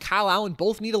Haskins and Kyle Allen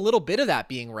both need a little bit of that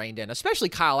being reined in, especially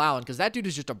Kyle Allen, because that dude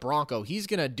is just a Bronco. He's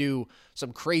going to do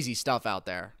some crazy stuff out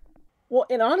there. Well,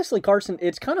 and honestly, Carson,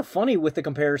 it's kind of funny with the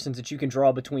comparisons that you can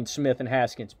draw between Smith and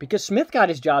Haskins, because Smith got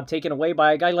his job taken away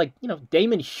by a guy like,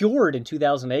 Damon Huard in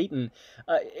 2008, and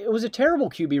it was a terrible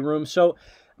QB room, so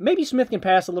maybe Smith can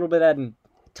pass a little bit of that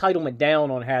entitlement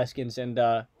down on Haskins and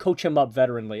coach him up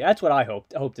veteranly. That's what I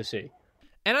hope to see.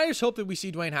 And I just hope that we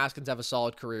see Dwayne Haskins have a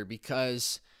solid career,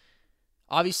 because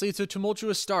obviously it's a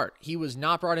tumultuous start. He was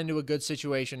not brought into a good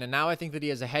situation, and now I think that he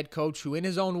has a head coach who, in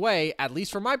his own way, at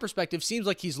least from my perspective, seems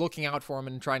like he's looking out for him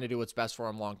and trying to do what's best for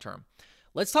him long term.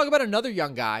 Let's talk about another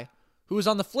young guy who is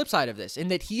on the flip side of this, in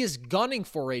that he is gunning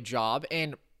for a job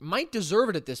and might deserve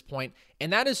it at this point,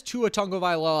 and that is Tua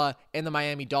Tagovailoa and the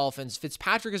Miami Dolphins.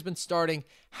 Fitzpatrick has been starting,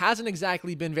 hasn't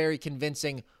exactly been very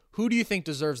convincing. Who do you think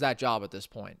deserves that job at this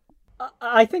point?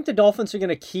 I think the Dolphins are going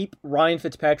to keep Ryan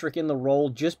Fitzpatrick in the role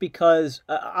just because,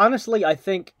 honestly, I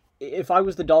think if I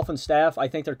was the Dolphins staff, I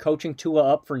think they're coaching Tua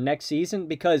up for next season,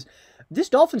 because this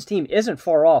Dolphins team isn't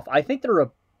far off. I think they're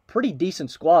a pretty decent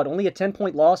squad. Only a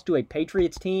 10-point loss to a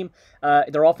Patriots team.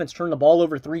 Their offense turned the ball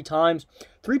over 3 times.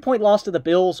 3-point loss to the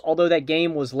Bills, although that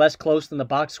game was less close than the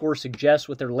box score suggests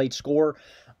with their late score.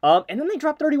 And then they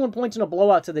dropped 31 points in a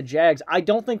blowout to the Jags. I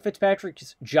don't think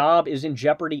Fitzpatrick's job is in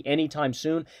jeopardy anytime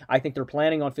soon. I think they're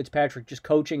planning on Fitzpatrick just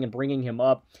coaching and bringing him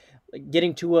up,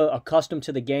 getting Tua accustomed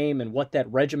to the game and what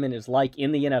that regimen is like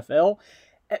in the NFL.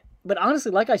 But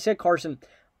honestly, like I said, Carson,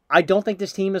 I don't think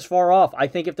this team is far off. I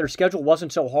think if their schedule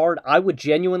wasn't so hard, I would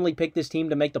genuinely pick this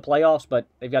team to make the playoffs, but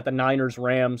they've got the Niners,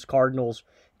 Rams, Cardinals,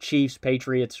 Chiefs,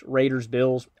 Patriots, Raiders,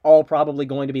 Bills, all probably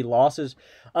going to be losses.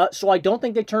 So I don't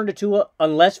think they turn to Tua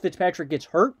unless Fitzpatrick gets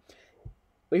hurt.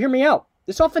 But hear me out.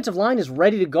 This offensive line is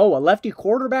ready to go. A lefty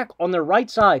quarterback on their right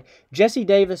side. Jesse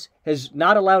Davis has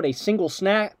not allowed a single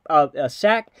sack.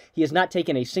 He has not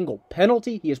taken a single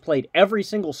penalty. He has played every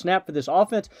single snap for this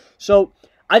offense. So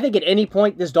I think at any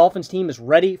point this Dolphins team is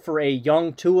ready for a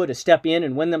young Tua to step in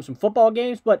and win them some football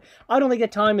games, but I don't think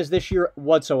that time is this year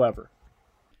whatsoever.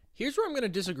 Here's where I'm going to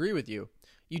disagree with you.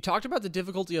 You talked about the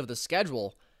difficulty of the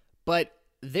schedule, but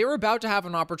they're about to have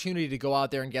an opportunity to go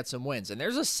out there and get some wins. And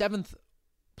there's a 7th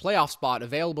playoff spot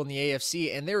available in the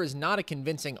AFC, and there is not a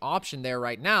convincing option there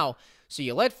right now. So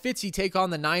you let Fitzy take on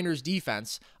the Niners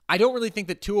defense. I don't really think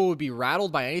that Tua would be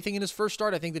rattled by anything in his first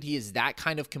start. I think that he is that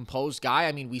kind of composed guy.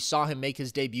 I mean, we saw him make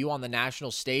his debut on the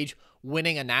national stage,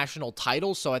 winning a national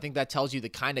title, so I think that tells you the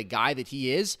kind of guy that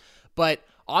he is. But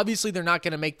obviously, they're not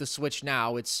going to make the switch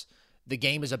now. The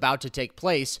game is about to take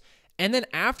place. And then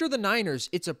after the Niners,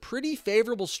 it's a pretty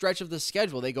favorable stretch of the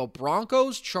schedule. They go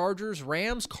Broncos, Chargers,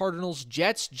 Rams, Cardinals,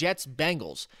 Jets,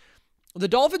 Bengals. The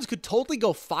Dolphins could totally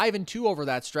go 5-2 over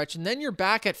that stretch, and then you're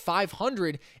back at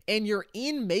 500, and you're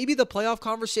in maybe the playoff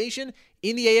conversation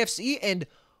in the AFC. And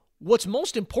what's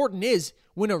most important is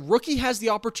when a rookie has the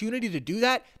opportunity to do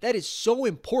that, that is so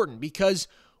important, because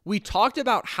we talked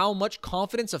about how much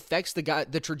confidence affects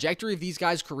the trajectory of these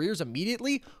guys' careers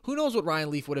immediately. Who knows what Ryan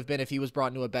Leaf would have been if he was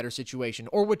brought into a better situation,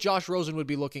 or what Josh Rosen would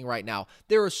be looking right now.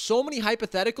 There are so many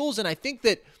hypotheticals, and I think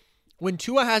that when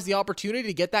Tua has the opportunity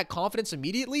to get that confidence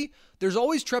immediately, there's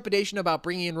always trepidation about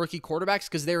bringing in rookie quarterbacks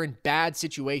because they're in bad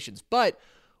situations. But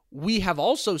we have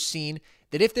also seen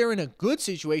that if they're in a good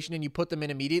situation and you put them in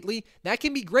immediately, that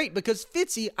can be great, because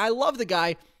Fitzy, I love the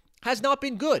guy, has not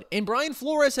been good. And Brian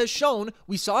Flores has shown,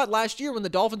 we saw it last year when the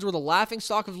Dolphins were the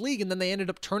laughingstock of the league and then they ended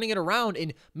up turning it around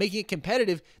and making it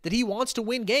competitive, that he wants to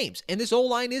win games. And this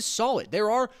O-line is solid. There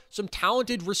are some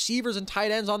talented receivers and tight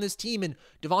ends on this team, and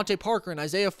Devontae Parker and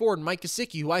Isaiah Ford and Mike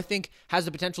Gesicki, who I think has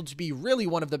the potential to be really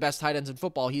one of the best tight ends in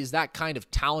football. He is that kind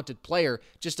of talented player,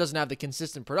 just doesn't have the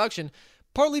consistent production,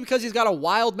 partly because he's got a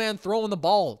wild man throwing the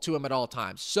ball to him at all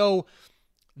times. So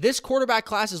this quarterback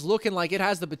class is looking like it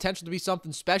has the potential to be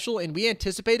something special, and we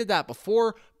anticipated that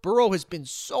before. Burrow has been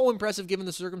so impressive given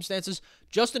the circumstances.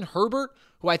 Justin Herbert,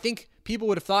 who I think people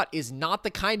would have thought is not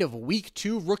the kind of week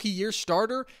 2 rookie year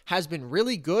starter, has been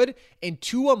really good, and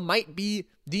Tua might be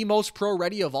the most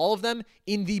pro-ready of all of them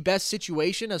in the best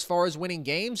situation as far as winning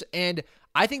games, and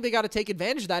I think they got to take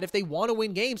advantage of that if they want to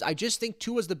win games. I just think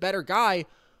Tua's the better guy.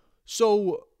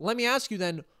 So let me ask you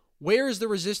then, where is the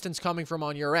resistance coming from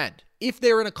on your end? If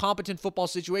they're in a competent football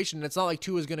situation, and it's not like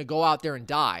Tua's going to go out there and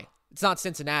die. It's not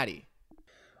Cincinnati.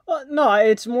 No,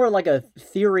 it's more like a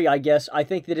theory, I guess. I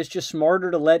think that it's just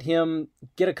smarter to let him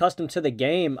get accustomed to the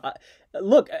game.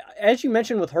 Look, as you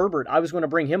mentioned with Herbert, I was going to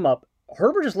bring him up.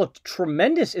 Herbert has looked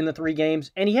tremendous in the 3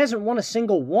 games, and he hasn't won a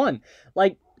single one.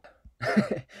 Like,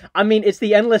 I mean, it's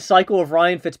the endless cycle of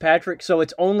Ryan Fitzpatrick, so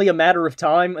it's only a matter of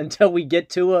time until we get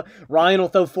Tua. Ryan will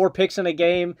throw 4 picks in a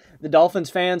game. The Dolphins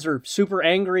fans are super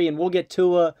angry, and we'll get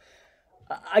Tua.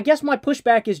 I guess my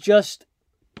pushback is just,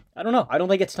 I don't know. I don't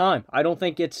think it's time. I don't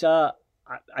think it's, I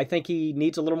think he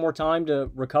needs a little more time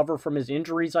to recover from his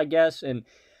injuries, I guess, and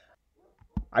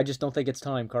I just don't think it's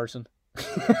time, Carson.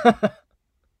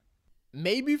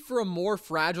 Maybe for a more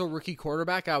fragile rookie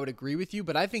quarterback, I would agree with you,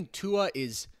 but I think Tua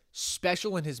is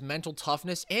special in his mental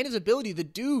toughness and his ability. The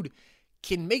dude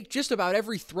can make just about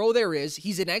every throw there is.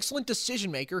 He's an excellent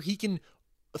decision maker. He can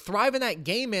thrive in that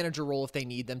game manager role if they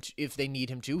need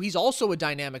him to. He's also a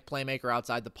dynamic playmaker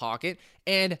outside the pocket,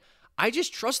 and I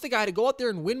just trust the guy to go out there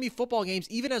and win me football games,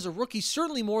 even as a rookie,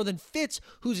 certainly more than Fitz,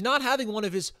 who's not having one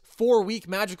of his 4-week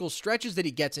magical stretches that he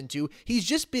gets into. He's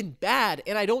just been bad,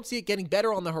 and I don't see it getting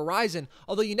better on the horizon,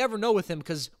 although you never know with him,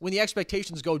 because when the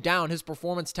expectations go down, his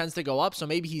performance tends to go up, so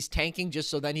maybe he's tanking just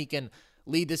so then he can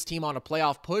lead this team on a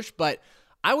playoff push, but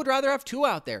I would rather have Tua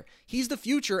out there. He's the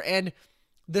future, and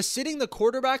sitting the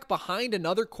quarterback behind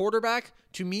another quarterback,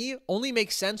 to me, only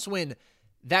makes sense when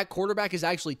that quarterback is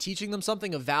actually teaching them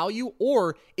something of value,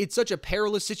 or it's such a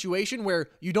perilous situation where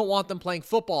you don't want them playing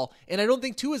football. And I don't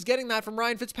think Tua is getting that from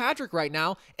Ryan Fitzpatrick right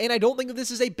now, and I don't think that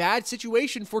this is a bad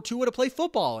situation for Tua to play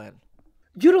football in.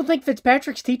 You don't think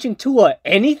Fitzpatrick's teaching Tua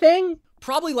anything?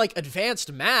 Probably like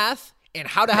advanced math and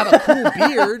how to have a cool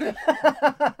beard.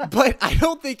 But I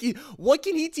don't think what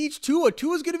can he teach Tua?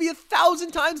 Tua's going to be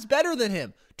 1,000 times better than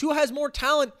him. Tua has more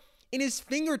talent in his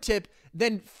fingertip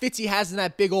than Fitzy has in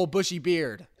that big old bushy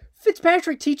beard.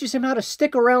 Fitzpatrick teaches him how to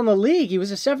stick around the league. He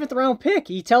was a 7th round pick.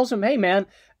 He tells him, hey man,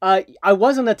 I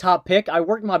wasn't a top pick. I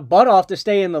worked my butt off to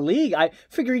stay in the league. I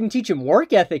figure you can teach him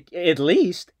work ethic at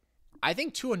least. I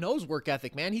think Tua knows work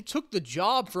ethic, man. He took the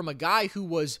job from a guy who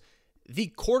was the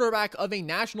quarterback of a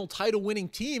national title winning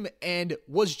team and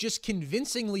was just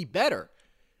convincingly better.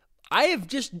 I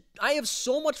have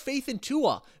so much faith in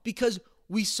Tua because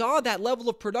we saw that level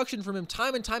of production from him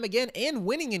time and time again and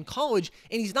winning in college,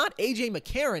 and he's not A.J.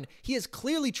 McCarron. He has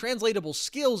clearly translatable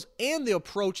skills and the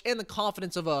approach and the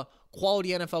confidence of a quality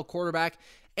NFL quarterback,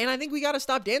 and I think we got to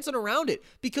stop dancing around it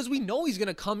because we know he's going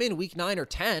to come in week 9 or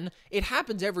 10. It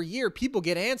happens every year. People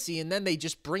get antsy, and then they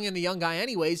just bring in the young guy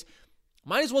anyways.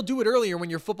 Might as well do it earlier when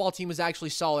your football team is actually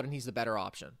solid and he's the better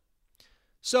option.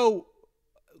 So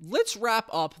let's wrap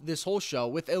up this whole show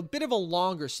with a bit of a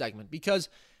longer segment because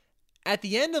at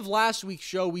the end of last week's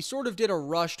show, we sort of did a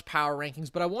rushed power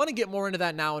rankings, but I want to get more into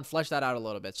that now and flesh that out a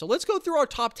little bit. So let's go through our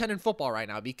top 10 in football right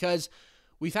now because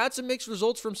we've had some mixed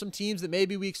results from some teams that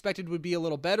maybe we expected would be a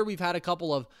little better. We've had a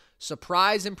couple of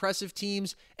surprise impressive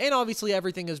teams, and obviously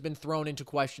everything has been thrown into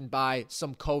question by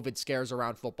some COVID scares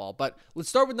around football. But let's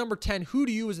start with number 10. Who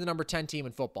do you as the number 10 team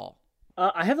in football?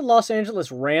 I have the Los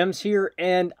Angeles Rams here,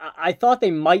 and I thought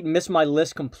they might miss my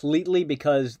list completely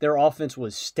because their offense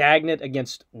was stagnant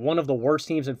against one of the worst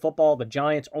teams in football, the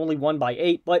Giants, only won by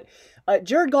 8. But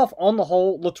Jared Goff, on the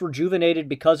whole, looks rejuvenated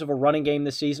because of a running game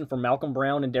this season from Malcolm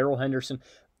Brown and Darrell Henderson.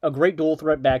 A great dual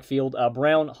threat backfield.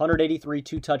 Brown, 183,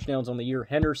 2 touchdowns on the year.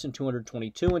 Henderson,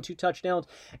 222 and 2 touchdowns.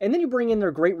 And then you bring in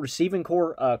their great receiving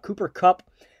core, Cooper Kupp.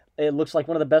 It looks like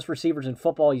one of the best receivers in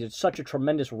football. He's such a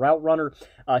tremendous route runner.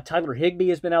 Tyler Higbee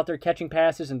has been out there catching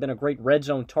passes and been a great red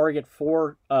zone target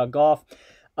for Goff.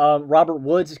 Robert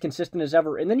Woods is consistent as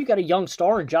ever. And then you got a young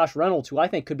star in Josh Reynolds, who I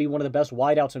think could be one of the best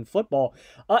wideouts in football.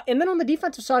 And then on the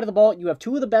defensive side of the ball, you have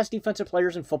 2 of the best defensive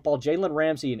players in football, Jalen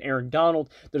Ramsey and Aaron Donald.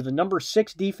 They're the number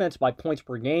 6 defense by points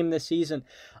per game this season.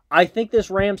 I think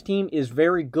this Rams team is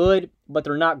very good, but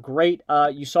they're not great.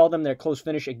 You saw them their close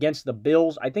finish against the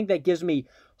Bills. I think that gives me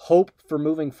hope for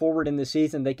moving forward in this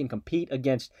season. They can compete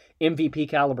against MVP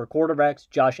caliber quarterbacks,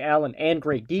 Josh Allen, and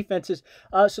great defenses.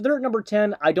 So they're at number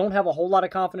 10. I don't have a whole lot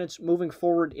of confidence moving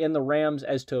forward in the Rams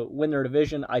as to win their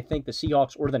division. I think the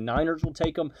Seahawks or the Niners will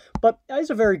take them, but it's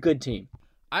a very good team.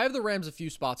 I have the Rams a few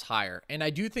spots higher, and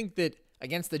I do think that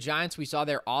against the Giants, we saw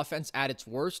their offense at its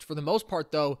worst. For the most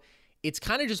part, though, it's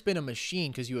kind of just been a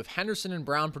machine because you have Henderson and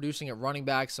Brown producing at running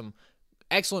back, some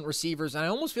excellent receivers, and I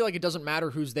almost feel like it doesn't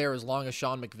matter who's there as long as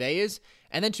Sean McVay is.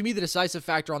 And then to me, the decisive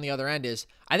factor on the other end is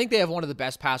I think they have one of the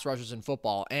best pass rushers in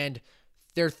football, and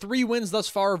their 3 wins thus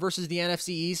far versus the NFC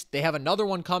East. They have another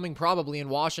one coming probably in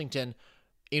Washington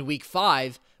in week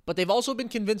 5, but they've also been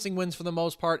convincing wins for the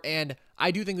most part, and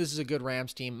I do think this is a good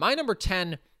Rams team. My number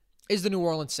 10 is the New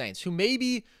Orleans Saints, who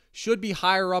maybe should be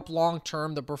higher up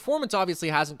long-term. The performance obviously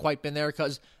hasn't quite been there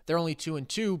because they're only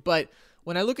 2-2, but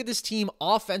when I look at this team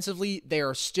offensively, they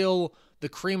are still the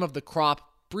cream of the crop.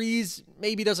 Breeze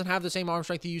maybe doesn't have the same arm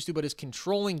strength he used to, but is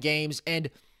controlling games. And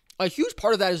a huge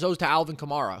part of that is owed to Alvin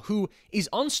Kamara, who is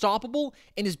unstoppable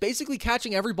and is basically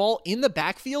catching every ball in the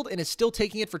backfield and is still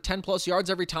taking it for 10 plus yards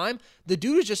every time. The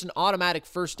dude is just an automatic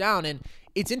first down. And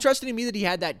it's interesting to me that he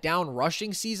had that down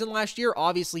rushing season last year.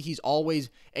 Obviously, he's always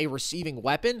a receiving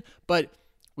weapon, but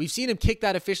we've seen him kick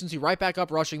that efficiency right back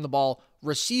up rushing the ball.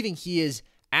 Receiving, he is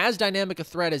as dynamic a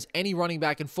threat as any running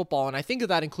back in football, and I think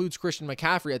that includes Christian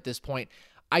McCaffrey at this point.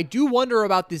 I do wonder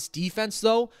about this defense,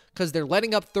 though, because they're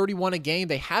letting up 31 a game.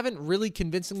 They haven't really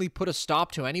convincingly put a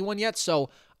stop to anyone yet, so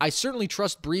I certainly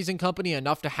trust Breeze and company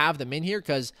enough to have them in here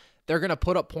because they're going to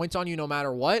put up points on you no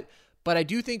matter what. But I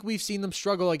do think we've seen them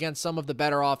struggle against some of the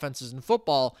better offenses in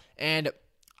football, and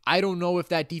I don't know if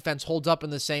that defense holds up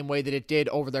in the same way that it did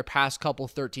over their past couple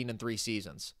 13-3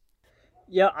 seasons.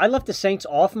 Yeah, I left the Saints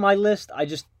off my list.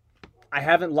 I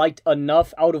haven't liked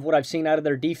enough out of what I've seen out of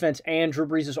their defense, and Drew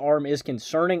Brees' arm is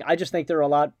concerning. I just think they're a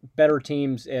lot better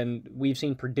teams, and we've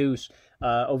seen produce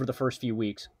over the first few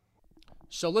weeks.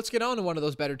 So let's get on to one of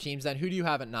those better teams then. Who do you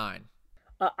have at 9?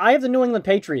 I have the New England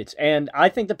Patriots, and I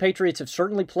think the Patriots have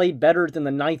certainly played better than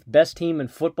the 9th best team in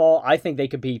football. I think they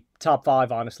could be top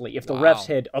 5, honestly, if the refs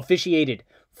had officiated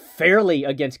fairly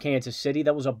against Kansas City.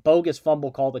 That was a bogus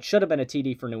fumble call that should have been a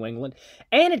TD for New England.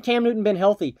 And had Cam Newton been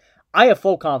healthy, I have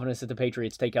full confidence that the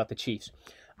Patriots take out the Chiefs.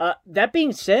 That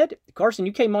being said, Carson,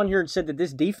 you came on here and said that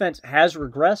this defense has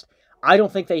regressed. I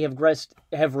don't think they have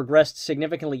regressed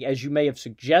significantly, as you may have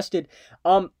suggested.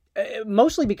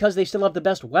 Mostly because they still have the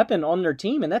best weapon on their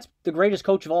team, and that's the greatest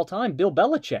coach of all time, Bill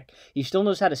Belichick. He still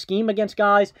knows how to scheme against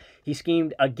guys. He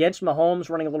schemed against Mahomes,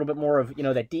 running a little bit more of,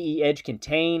 that DE edge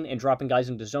contain and dropping guys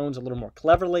into zones a little more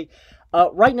cleverly.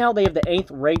 Right now, they have the 8th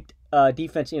ranked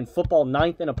defense in football,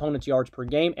 9th in opponents' yards per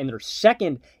game, and they're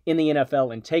 2nd in the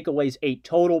NFL in takeaways, 8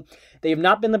 total. They have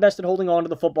not been the best at holding on to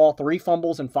the football, 3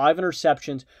 fumbles and 5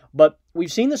 interceptions, but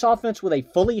we've seen this offense with a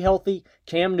fully healthy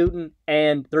Cam Newton,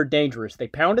 and they're dangerous. They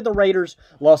pounded the Raiders,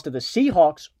 lost to the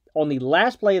Seahawks on the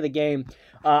last play of the game.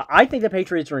 I think the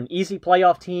Patriots are an easy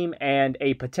playoff team and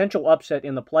a potential upset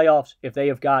in the playoffs if they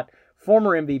have got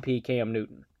former MVP Cam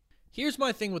Newton. Here's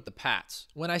my thing with the Pats.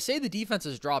 When I say the defense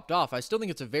has dropped off, I still think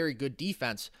it's a very good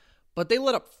defense, but they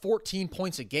let up 14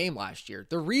 points a game last year.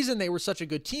 The reason they were such a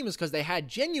good team is because they had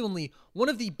genuinely one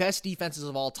of the best defenses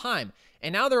of all time,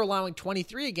 and now they're allowing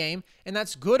 23 a game, and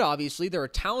that's good, obviously. They're a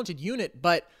talented unit,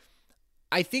 but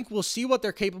I think we'll see what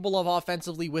they're capable of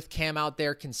offensively with Cam out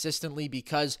there consistently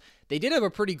because they did have a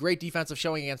pretty great defensive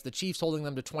showing against the Chiefs, holding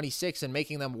them to 26 and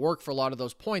making them work for a lot of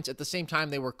those points. At the same time,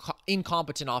 they were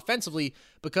incompetent offensively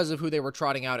because of who they were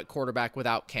trotting out at quarterback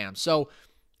without Cam. So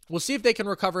we'll see if they can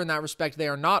recover in that respect. They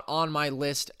are not on my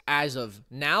list as of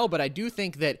now, but I do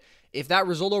think that if that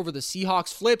result over the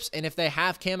Seahawks flips and if they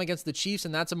have Cam against the Chiefs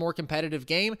and that's a more competitive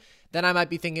game, then I might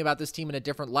be thinking about this team in a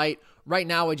different light. Right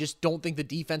now, I just don't think the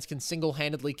defense can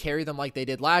single-handedly carry them like they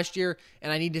did last year,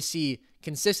 and I need to see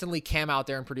consistently Cam out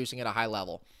there and producing at a high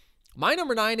level. My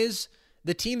number 9 is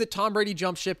the team that Tom Brady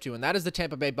jumped ship to, and that is the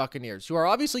Tampa Bay Buccaneers, who are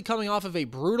obviously coming off of a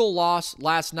brutal loss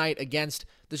last night against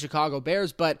the Chicago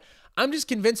Bears, but I'm just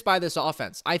convinced by this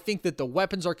offense. I think that the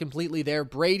weapons are completely there.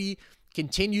 Brady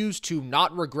continues to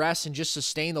not regress and just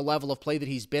sustain the level of play that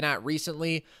he's been at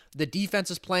recently. The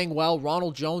defense is playing well.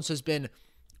 Ronald Jones has been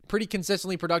pretty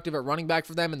consistently productive at running back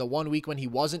for them. In the 1 week when he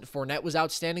wasn't, Fournette was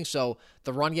outstanding, so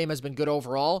the run game has been good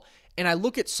overall. And I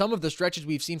look at some of the stretches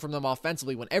we've seen from them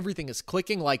offensively when everything is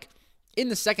clicking, like in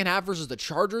the second half versus the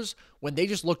Chargers, when they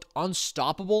just looked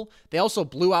unstoppable. They also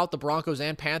blew out the Broncos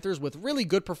and Panthers with really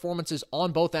good performances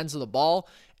on both ends of the ball.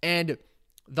 And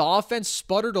the offense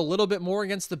sputtered a little bit more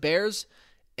against the Bears,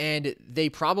 and they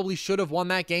probably should have won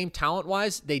that game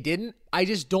talent-wise. They didn't. I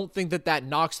just don't think that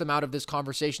knocks them out of this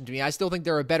conversation to me. I still think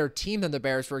they're a better team than the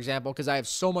Bears, for example, because I have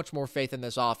so much more faith in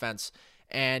this offense,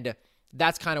 and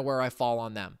that's kind of where I fall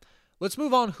on them. Let's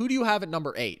move on. Who do you have at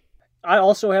number 8? I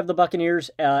also have the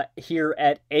Buccaneers here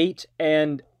at 8,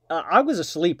 and I was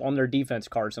asleep on their defense,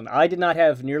 Carson. I did not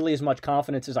have nearly as much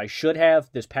confidence as I should have.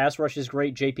 This pass rush is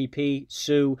great. JPP,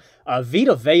 Sue.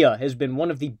 Vita Vea has been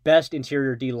one of the best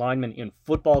interior D linemen in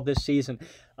football this season.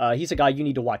 He's a guy you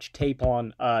need to watch tape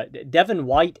on. Devin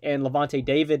White and Levante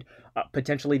David,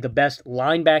 potentially the best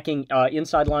inside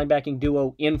linebacking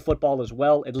duo in football as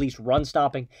well, at least run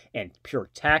stopping and pure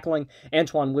tackling.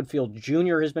 Antoine Woodfield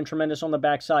Jr. has been tremendous on the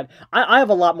backside. I have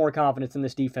a lot more confidence in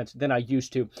this defense than I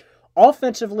used to.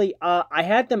 Offensively, I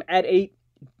had them at 8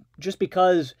 just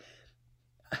because,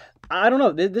 I don't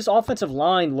know, this offensive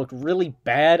line looked really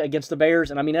bad against the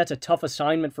Bears, and I mean, that's a tough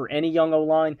assignment for any young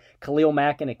O-line, Khalil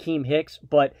Mack and Akeem Hicks,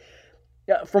 but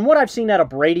from what I've seen out of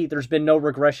Brady, there's been no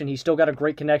regression. He's still got a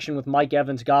great connection with Mike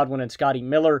Evans, Godwin, and Scotty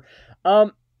Miller.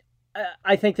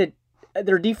 I think that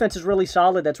their defense is really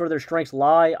solid. That's where their strengths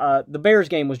lie. The Bears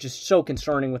game was just so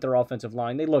concerning with their offensive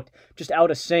line. They looked just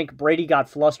out of sync. Brady got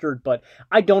flustered, but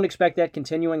I don't expect that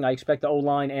continuing. I expect the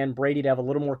O-line and Brady to have a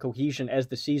little more cohesion as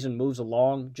the season moves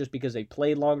along, just because they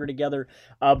played longer together.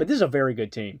 But this is a very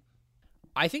good team.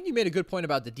 I think you made a good point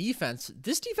about the defense.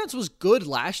 This defense was good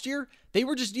last year. They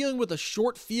were just dealing with a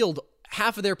short field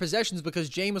half of their possessions because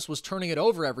Jameis was turning it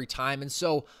over every time. And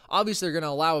so obviously they're going to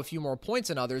allow a few more points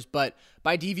than others, but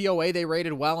by DVOA, they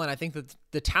rated well. And I think that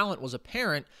the talent was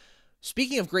apparent.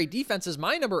 Speaking of great defenses,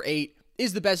 my number 8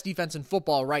 is the best defense in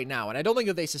football right now. And I don't think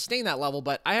that they sustain that level,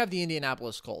 but I have the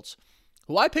Indianapolis Colts,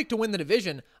 who I picked to win the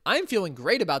division. I'm feeling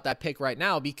great about that pick right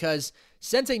now because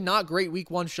since a not great week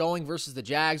 1 showing versus the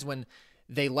Jags when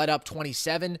they let up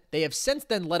 27. They have since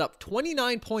then let up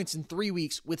 29 points in 3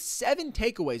 weeks with 7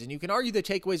 takeaways. And you can argue that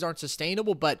takeaways aren't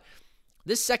sustainable, but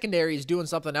this secondary is doing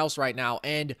something else right now.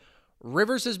 And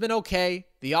Rivers has been okay.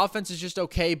 The offense is just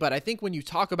okay. But I think when you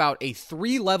talk about a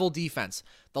 3-level defense,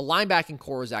 the linebacking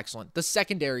core is excellent. The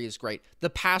secondary is great. The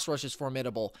pass rush is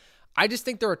formidable. I just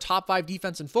think they're a top 5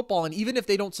 defense in football. And even if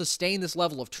they don't sustain this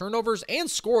level of turnovers and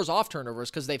scores off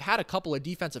turnovers, because they've had a couple of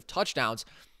defensive touchdowns,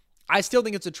 I still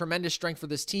think it's a tremendous strength for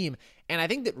this team. And I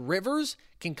think that Rivers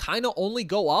can kind of only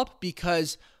go up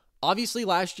because obviously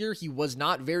last year he was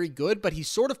not very good, but he's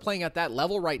sort of playing at that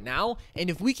level right now. And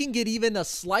if we can get even a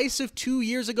slice of 2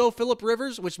 years ago Phillip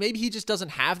Rivers, which maybe he just doesn't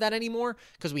have that anymore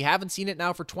because we haven't seen it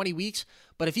now for 20 weeks,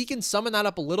 but if he can summon that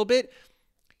up a little bit,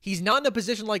 he's not in a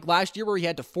position like last year where he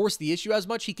had to force the issue as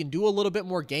much. He can do a little bit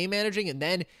more game managing, and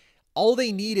then all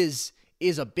they need is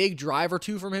a big drive or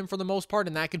two from him for the most part,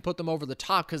 and that can put them over the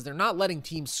top because they're not letting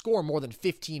teams score more than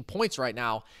 15 points right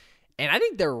now. And I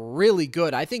think they're really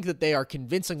good. I think that they are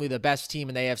convincingly the best team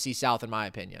in the AFC South, in my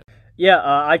opinion. Yeah,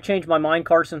 I've changed my mind,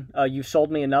 Carson. You've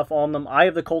sold me enough on them. I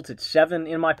have the Colts at 7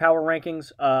 in my power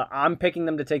rankings. I'm picking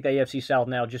them to take the AFC South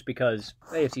now just because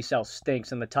the AFC South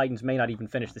stinks and the Titans may not even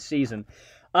finish the season.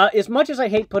 As much as I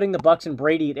hate putting the Bucs and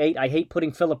Brady at 8, I hate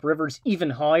putting Phillip Rivers even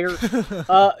higher.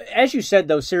 As you said,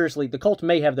 though, seriously, the Colts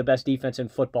may have the best defense in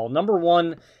football. Number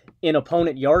 1 in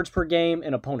opponent yards per game,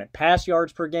 in opponent pass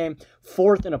yards per game,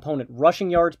 4th in opponent rushing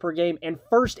yards per game, and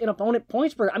 1st in opponent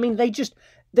points per game. I mean,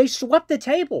 they swept the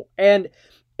table. And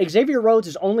Xavier Rhodes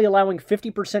is only allowing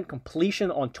 50% completion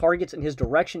on targets in his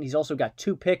direction. He's also got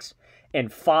 2 picks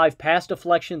and 5 pass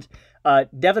deflections.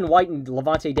 Devin White and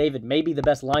Levante David may be the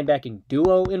best linebacking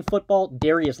duo in football.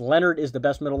 Darius Leonard is the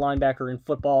best middle linebacker in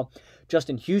football.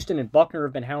 Justin Houston and Buckner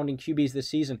have been hounding QBs this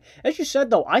season. As you said,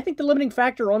 though, I think the limiting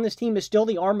factor on this team is still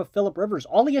the arm of Phillip Rivers.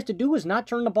 All he has to do is not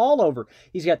turn the ball over.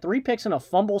 He's got 3 picks and a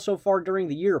fumble so far during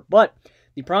the year, but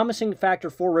the promising factor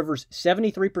for Rivers,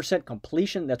 73%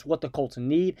 completion. That's what the Colts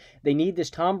need. They need this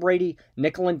Tom Brady,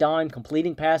 nickel and dime,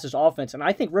 completing passes offense, and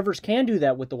I think Rivers can do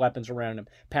that with the weapons around him.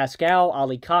 Pascal,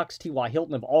 Ali Cox, T.Y.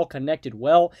 Hilton have all connected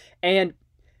well, and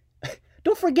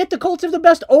don't forget the Colts have the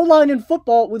best O-line in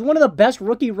football with one of the best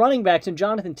rookie running backs in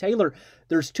Jonathan Taylor.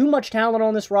 There's too much talent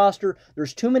on this roster.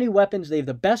 There's too many weapons. They have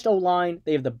the best O-line.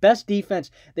 They have the best defense.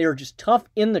 They are just tough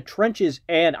in the trenches.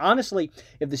 And honestly,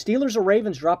 if the Steelers or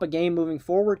Ravens drop a game moving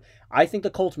forward, I think the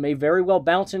Colts may very well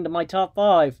bounce into my top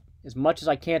 5 as much as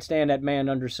I can't stand that man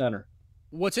under center.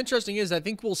 What's interesting is I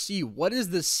think we'll see what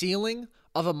is the ceiling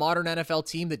of a modern NFL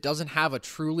team that doesn't have a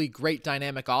truly great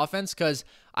dynamic offense, because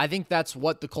I think that's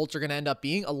what the Colts are going to end up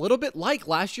being, a little bit like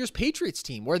last year's Patriots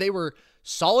team, where they were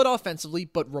solid offensively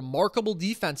but remarkable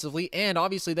defensively, and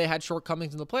obviously they had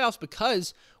shortcomings in the playoffs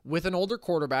because with an older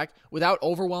quarterback, without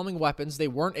overwhelming weapons, they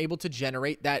weren't able to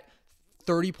generate that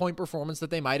 30-point performance that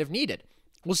they might have needed.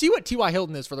 We'll see what T.Y.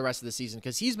 Hilton is for the rest of the season,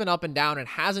 because he's been up and down and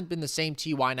hasn't been the same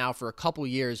T.Y. now for a couple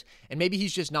years, and maybe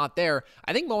he's just not there.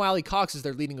 I think Mo Alley Cox is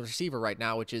their leading receiver right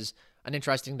now, which is an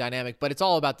interesting dynamic, but it's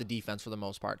all about the defense for the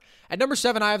most part. At number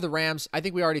 7, I have the Rams. I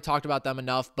think we already talked about them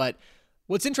enough, but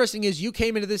what's interesting is you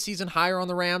came into this season higher on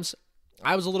the Rams.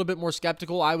 I was a little bit more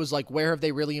skeptical. I was like, where have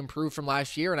they really improved from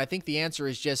last year? And I think the answer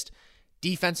is just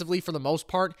defensively for the most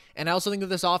part. And I also think that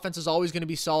this offense is always going to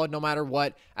be solid no matter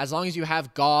what. As long as you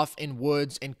have Goff and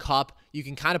Woods and Kupp, you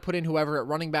can kind of put in whoever at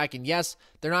running back. And yes,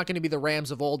 they're not going to be the Rams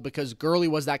of old, because Gurley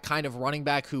was that kind of running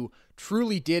back who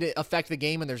truly did affect the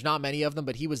game, and there's not many of them,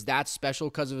 but he was that special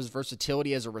because of his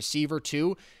versatility as a receiver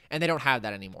too, and they don't have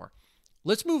that anymore.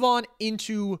 Let's move on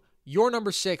into your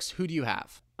number 6. Who do you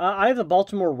have? I have the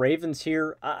Baltimore Ravens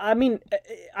here. I think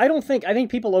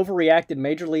people overreacted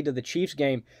majorly to the Chiefs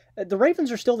game. The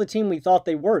Ravens are still the team we thought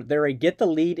they were. They're a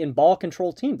get-the-lead in ball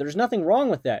control team. There's nothing wrong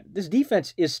with that. This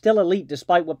defense is still elite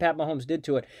despite what Pat Mahomes did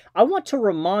to it. I want to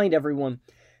remind everyone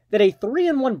that a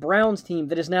 3-1 Browns team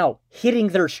that is now hitting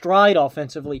their stride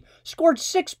offensively scored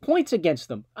 6 points against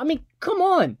them. I mean, come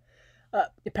on.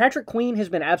 Patrick Queen has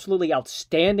been absolutely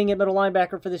outstanding at middle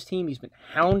linebacker for this team. He's been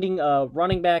hounding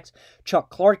running backs. Chuck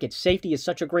Clark at safety is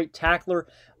such a great tackler.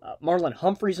 Marlon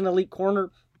Humphrey's an elite corner.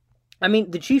 I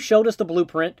mean, the Chiefs showed us the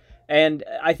blueprint, and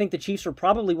I think the Chiefs are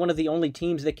probably one of the only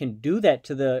teams that can do that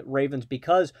to the Ravens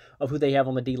because of who they have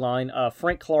on the D-line,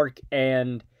 Frank Clark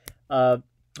and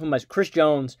Chris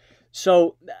Jones.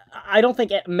 So I don't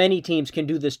think many teams can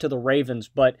do this to the Ravens,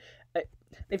 but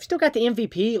they've still got the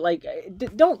MVP. Like,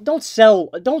 don't sell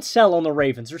on the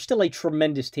Ravens. They're still a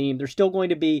tremendous team. They're still going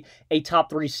to be a top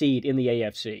 3 seed in the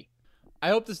AFC. I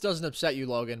hope this doesn't upset you,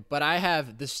 Logan, but I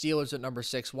have the Steelers at number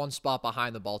 6, one spot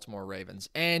behind the Baltimore Ravens.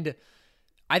 And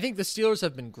I think the Steelers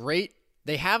have been great.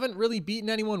 They haven't really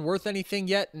beaten anyone worth anything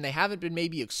yet, and they haven't been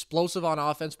maybe explosive on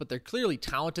offense, but they're clearly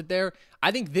talented there. I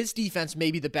think this defense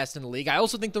may be the best in the league. I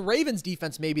also think the Ravens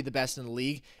defense may be the best in the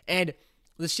league. And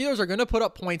the Steelers are going to put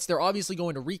up points. They're obviously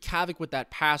going to wreak havoc with that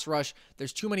pass rush.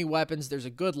 There's too many weapons. There's a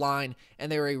good line,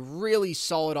 and they're a really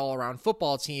solid all-around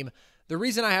football team. The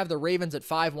reason I have the Ravens at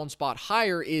 5, one spot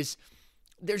higher, is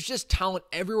there's just talent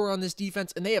everywhere on this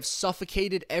defense, and they have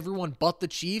suffocated everyone but the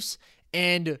Chiefs.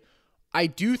 And I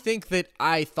do think that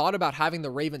I thought about having the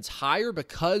Ravens higher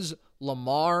because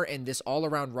Lamar and this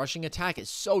all-around rushing attack is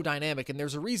so dynamic, and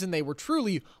there's a reason they were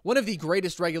truly one of the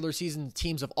greatest regular season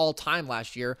teams of all time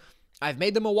last year. I've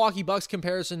made the Milwaukee Bucks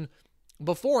comparison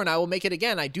before, and I will make it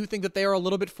again. I do think that they are a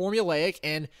little bit formulaic,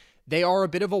 and they are a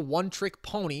bit of a one-trick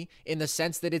pony in the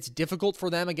sense that it's difficult for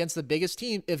them against the best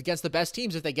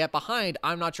teams. If they get behind,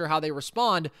 I'm not sure how they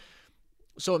respond.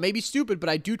 So it may be stupid, but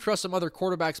I do trust some other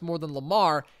quarterbacks more than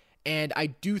Lamar, and I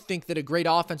do think that a great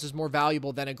offense is more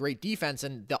valuable than a great defense,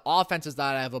 and the offenses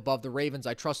that I have above the Ravens,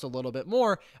 I trust a little bit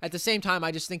more. At the same time,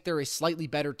 I just think they're a slightly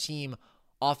better team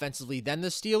offensively than the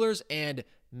Steelers, and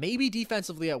maybe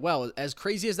defensively as well. As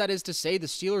crazy as that is to say, the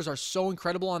Steelers are so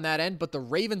incredible on that end, but the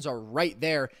Ravens are right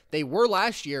there. They were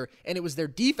last year, and it was their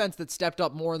defense that stepped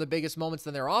up more in the biggest moments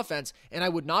than their offense, and I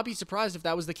would not be surprised if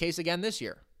that was the case again this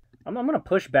year. I'm going to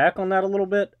push back on that a little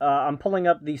bit. I'm pulling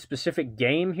up the specific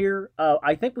game here.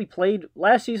 I think we played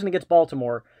last season against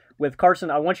Baltimore with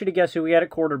Carson. I want you to guess who we had at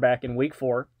quarterback in week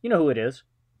 4. You know who it is.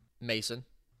 Mason.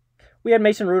 We had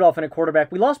Mason Rudolph in at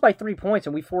quarterback. We lost by 3 points,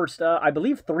 and we forced, I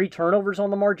believe, 3 turnovers on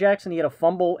Lamar Jackson. He had a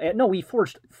fumble. We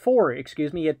forced 4,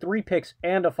 He had 3 picks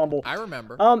and a fumble. I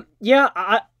remember. Yeah,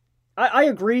 I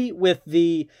agree with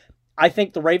I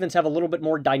think the Ravens have a little bit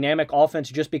more dynamic offense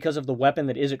just because of the weapon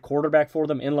that is at quarterback for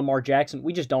them in Lamar Jackson.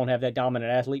 We just don't have that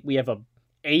dominant athlete. We have a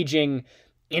aging,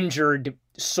 injured,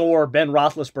 sore Ben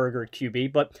Roethlisberger at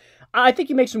QB, but I think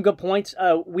you make some good points.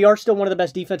 We are still one of the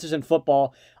best defenses in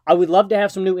football. I would love to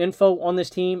have some new info on this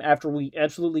team after we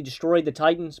absolutely destroyed the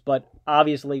Titans, but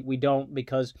obviously we don't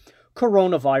because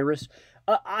coronavirus.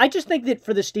 I just think that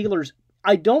for the Steelers,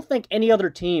 I don't think any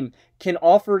other team can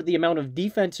offer the amount of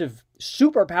defensive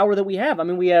superpower that we have. I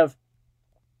mean, we have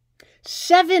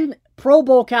 7 Pro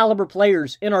Bowl caliber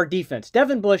players in our defense.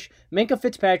 Devin Bush, Minkah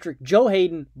Fitzpatrick, Joe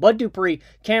Hayden, Bud Dupree,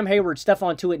 Cam Hayward,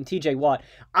 Stephon Tuitt, and TJ Watt.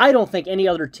 I don't think any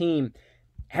other team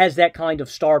has that kind of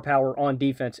star power on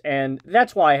defense, and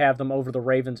that's why I have them over the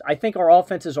Ravens. I think our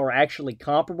offenses are actually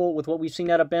comparable with what we've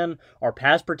seen out of Ben. Our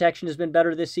pass protection has been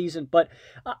better this season, but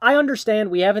I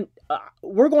understand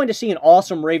we're going to see an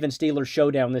awesome Ravens-Steelers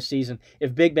showdown this season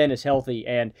if Big Ben is healthy,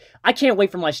 and I can't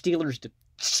wait for my Steelers to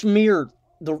smear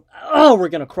we're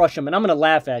going to crush them, and I'm going to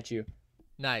laugh at you.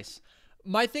 Nice.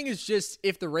 My thing is just,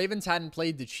 if the Ravens hadn't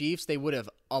played the Chiefs, they would have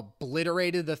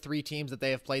obliterated the 3 teams that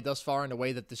they have played thus far in a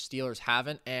way that the Steelers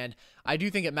haven't. And I do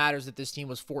think it matters that this team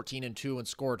was 14-2 and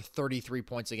scored 33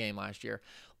 points a game last year.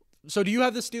 So do you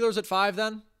have the Steelers at 5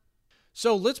 then?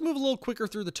 So let's move a little quicker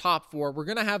through the top 4. We're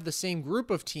going to have the same group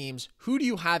of teams. Who do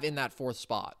you have in that 4th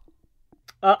spot?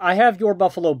 I have your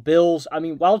Buffalo Bills. I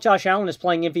mean, while Josh Allen is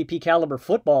playing MVP caliber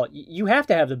football, you have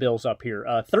to have the Bills up here.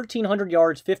 1,300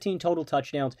 yards, 15 total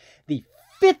touchdowns. The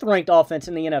 5th-ranked offense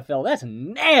in the NFL. That's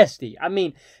nasty. I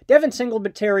mean, Devin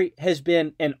Singletary has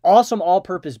been an awesome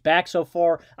all-purpose back so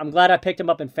far. I'm glad I picked him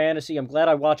up in fantasy. I'm glad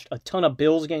I watched a ton of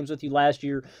Bills games with you last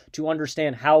year to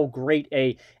understand how great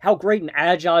and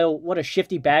agile, what a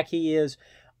shifty back he is.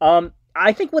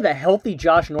 I think with a healthy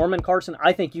Josh Norman, Carson,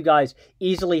 I think you guys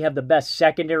easily have the best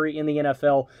secondary in the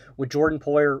NFL with Jordan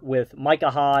Poyer, with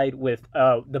Micah Hyde, with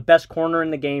the best corner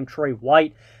in the game, Trey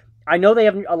White. I know they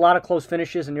have a lot of close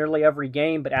finishes in nearly every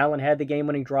game, but Allen had the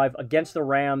game-winning drive against the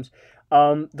Rams.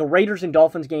 The Raiders and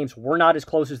Dolphins games were not as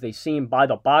close as they seem by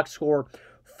the box score.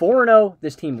 4-0,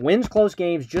 this team wins close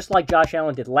games just like Josh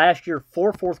Allen did last year,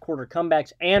 4 fourth-quarter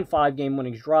comebacks and 5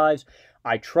 game-winning drives.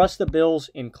 I trust the Bills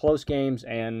in close games,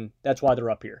 and that's why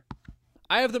they're up here.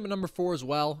 I have them at number 4 as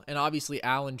well, and obviously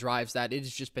Allen drives that. It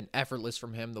has just been effortless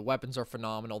from him. The weapons are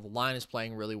phenomenal. The line is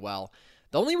playing really well.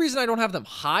 The only reason I don't have them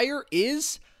higher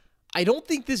is I don't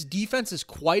think this defense is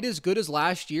quite as good as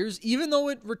last year's. Even though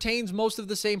it retains most of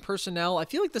the same personnel, I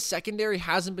feel like the secondary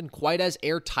hasn't been quite as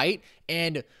airtight,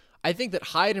 and I think that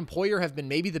Hyatt and Poyer have been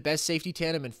maybe the best safety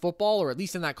tandem in football, or at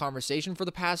least in that conversation for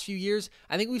the past few years.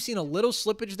 I think we've seen a little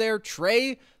slippage there.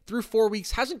 Trey, through 4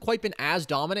 weeks, hasn't quite been as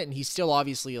dominant, and he's still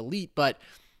obviously elite, but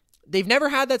they've never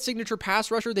had that signature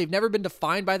pass rusher. They've never been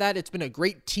defined by that. It's been a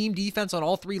great team defense on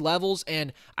all 3 levels,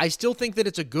 and I still think that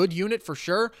it's a good unit for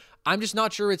sure. I'm just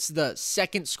not sure it's the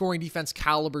second scoring defense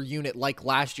caliber unit like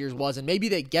last year's was, and maybe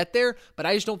they get there, but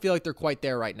I just don't feel like they're quite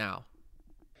there right now.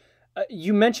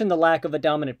 You mentioned the lack of a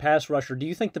dominant pass rusher. Do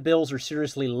you think the Bills are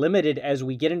seriously limited as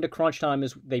we get into crunch time,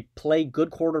 as they play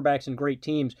good quarterbacks and great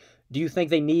teams? Do you think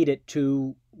they need it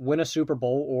to win a Super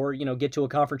Bowl or, get to a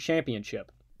conference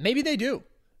championship? Maybe they do.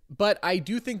 But I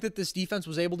do think that this defense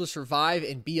was able to survive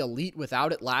and be elite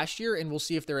without it last year, and we'll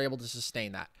see if they're able to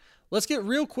sustain that. Let's get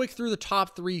real quick through the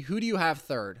top 3. Who do you have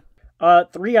third?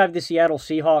 3, I have the Seattle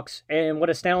Seahawks, and what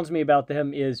astounds me about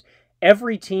them is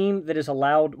every team that has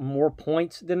allowed more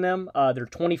points than them, they're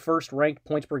 21st ranked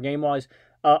points per game wise.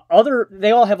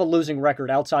 They all have a losing record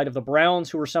outside of the Browns,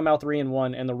 who are somehow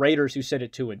 3-1, and the Raiders, who sit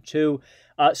at 2-2.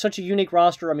 Such a unique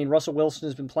roster. I mean, Russell Wilson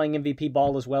has been playing MVP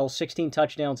ball as well. 16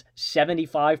 touchdowns,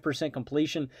 75%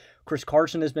 completion. Chris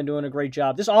Carson has been doing a great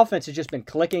job. This offense has just been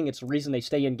clicking. It's the reason they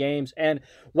stay in games. And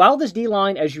while this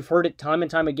D-line, as you've heard it time and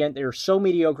time again, they're so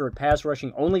mediocre at pass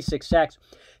rushing, only 6 sacks.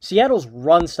 Seattle's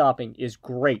run stopping is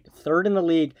great. 3rd in the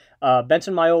league.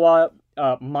 Benson Mayowa,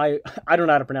 I don't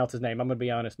know how to pronounce his name, I'm going to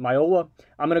be honest. Mayowa,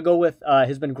 I'm going to go with,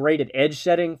 has been great at edge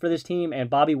setting for this team, and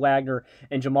Bobby Wagner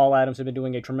and Jamal Adams have been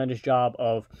doing a tremendous job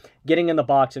of getting in the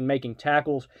box and making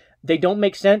tackles. They don't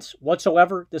make sense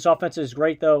whatsoever. This offense is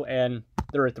great, though, and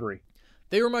they're at 3.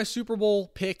 They were my Super Bowl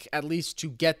pick, at least to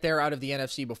get there out of the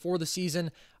NFC before the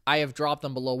season. I have dropped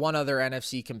them below one other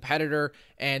NFC competitor,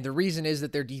 and the reason is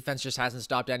that their defense just hasn't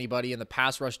stopped anybody, and the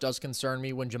pass rush does concern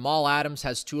me. When Jamal Adams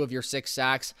has 2 of your 6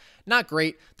 sacks, not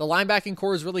great. The linebacking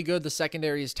core is really good. The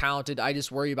secondary is talented. I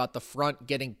just worry about the front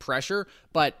getting pressure,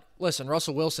 but listen,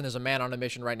 Russell Wilson is a man on a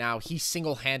mission right now. He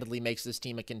single-handedly makes this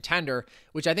team a contender,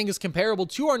 which I think is comparable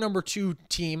to our number 2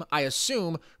 team, I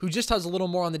assume, who just has a little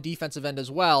more on the defensive end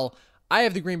as well. I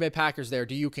have the Green Bay Packers there.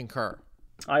 Do you concur?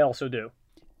 I also do.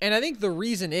 And I think the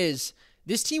reason is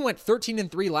this team went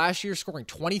 13-3 last year, scoring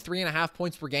 23.5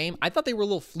 points per game. I thought they were a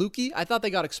little fluky. I thought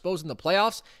they got exposed in the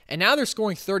playoffs, and now they're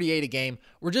scoring 38 a game.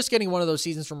 We're just getting one of those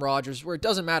seasons from Rodgers where it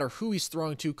doesn't matter who he's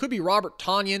throwing to. Could be Robert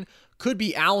Tonyan, could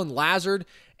be Alan Lazard,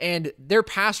 and their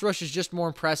pass rush is just more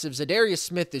impressive. Zadarius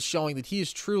Smith is showing that he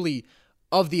is truly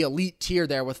of the elite tier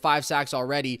there with 5 sacks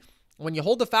already. When you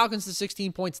hold the Falcons to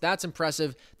 16 points, that's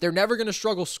impressive. They're never going to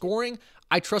struggle scoring.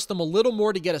 I trust them a little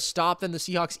more to get a stop than the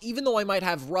Seahawks, even though I might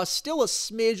have Russ still a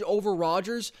smidge over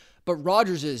Rodgers, but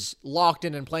Rodgers is locked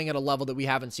in and playing at a level that we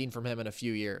haven't seen from him in a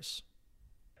few years.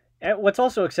 And what's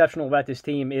also exceptional about this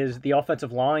team is the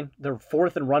offensive line. They're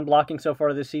 4th in run blocking so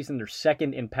far this season. They're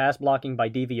 2nd in pass blocking by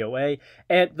DVOA.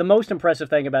 And the most impressive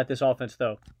thing about this offense,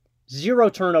 though, 0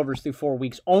 turnovers through 4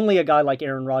 weeks. Only a guy like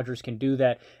Aaron Rodgers can do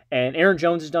that. And Aaron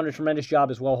Jones has done a tremendous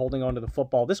job as well holding on to the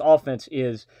football. This offense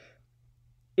is,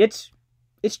 it's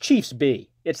Chiefs B.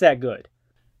 It's that good.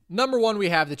 Number 1, we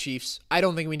have the Chiefs. I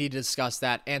don't think we need to discuss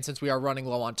that, and since we are running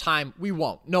low on time, we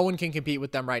won't. No one can compete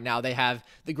with them right now. They have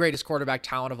the greatest quarterback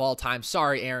talent of all time.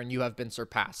 Sorry, Aaron, you have been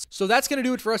surpassed. So that's going to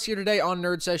do it for us here today on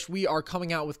Nerd Sesh. We are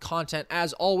coming out with content.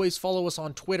 As always, follow us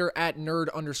on Twitter at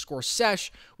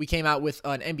nerd_sesh. We came out with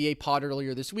an NBA pod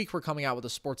earlier this week. We're coming out with a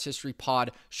sports history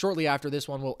pod shortly after this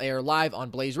one will air live on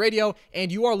Blaze Radio,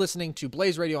 and you are listening to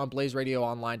Blaze Radio on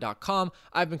blazeradioonline.com.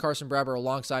 I've been Carson Breber.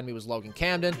 Alongside me was Logan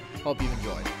Camden. Hope you've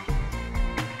enjoyed.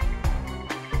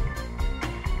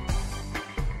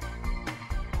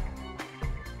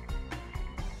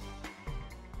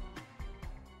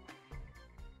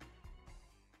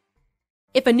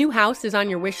 If a new house is on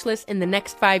your wish list in the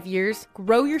next 5 years,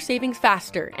 grow your savings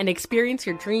faster and experience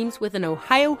your dreams with an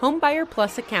Ohio Homebuyer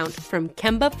Plus account from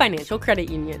Kemba Financial Credit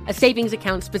Union. A savings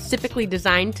account specifically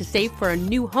designed to save for a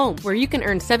new home where you can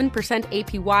earn 7%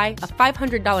 APY,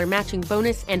 a $500 matching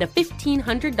bonus, and a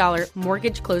 $1,500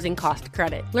 mortgage closing cost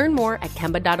credit. Learn more at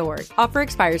Kemba.org. Offer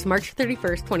expires March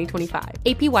 31st, 2025.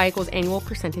 APY equals annual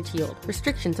percentage yield.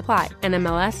 Restrictions apply.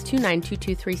 NMLS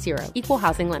 292230. Equal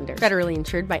housing lender. Federally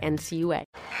insured by NCUA.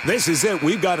 This is it.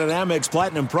 We've got an Amex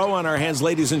Platinum Pro on our hands,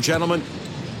 ladies and gentlemen.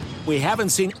 We haven't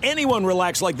seen anyone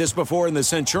relax like this before in the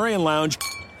Centurion Lounge.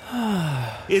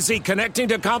 Is he connecting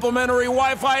to complimentary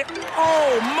Wi-Fi?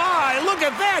 Oh my, look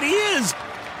at that, he is!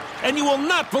 And you will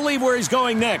not believe where he's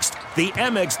going next. The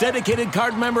Amex dedicated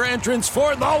card member entrance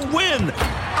for the win!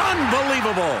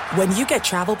 Unbelievable! When you get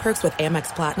travel perks with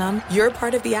Amex Platinum, you're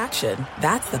part of the action.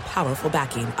 That's the powerful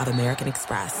backing of American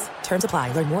Express. Terms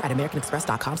apply. Learn more at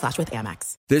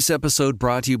americanexpress.com/withAmex. This episode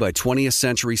brought to you by 20th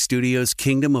Century Studios'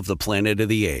 Kingdom of the Planet of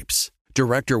the Apes.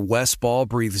 Director Wes Ball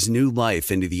breathes new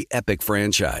life into the epic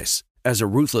franchise. As a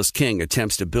ruthless king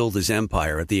attempts to build his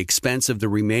empire at the expense of the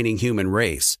remaining human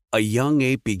race, a young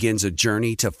ape begins a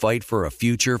journey to fight for a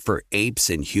future for apes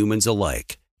and humans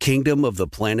alike. Kingdom of the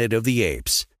Planet of the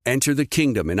Apes. Enter the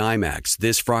kingdom in IMAX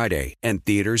this Friday and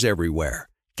theaters everywhere.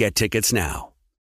 Get tickets now.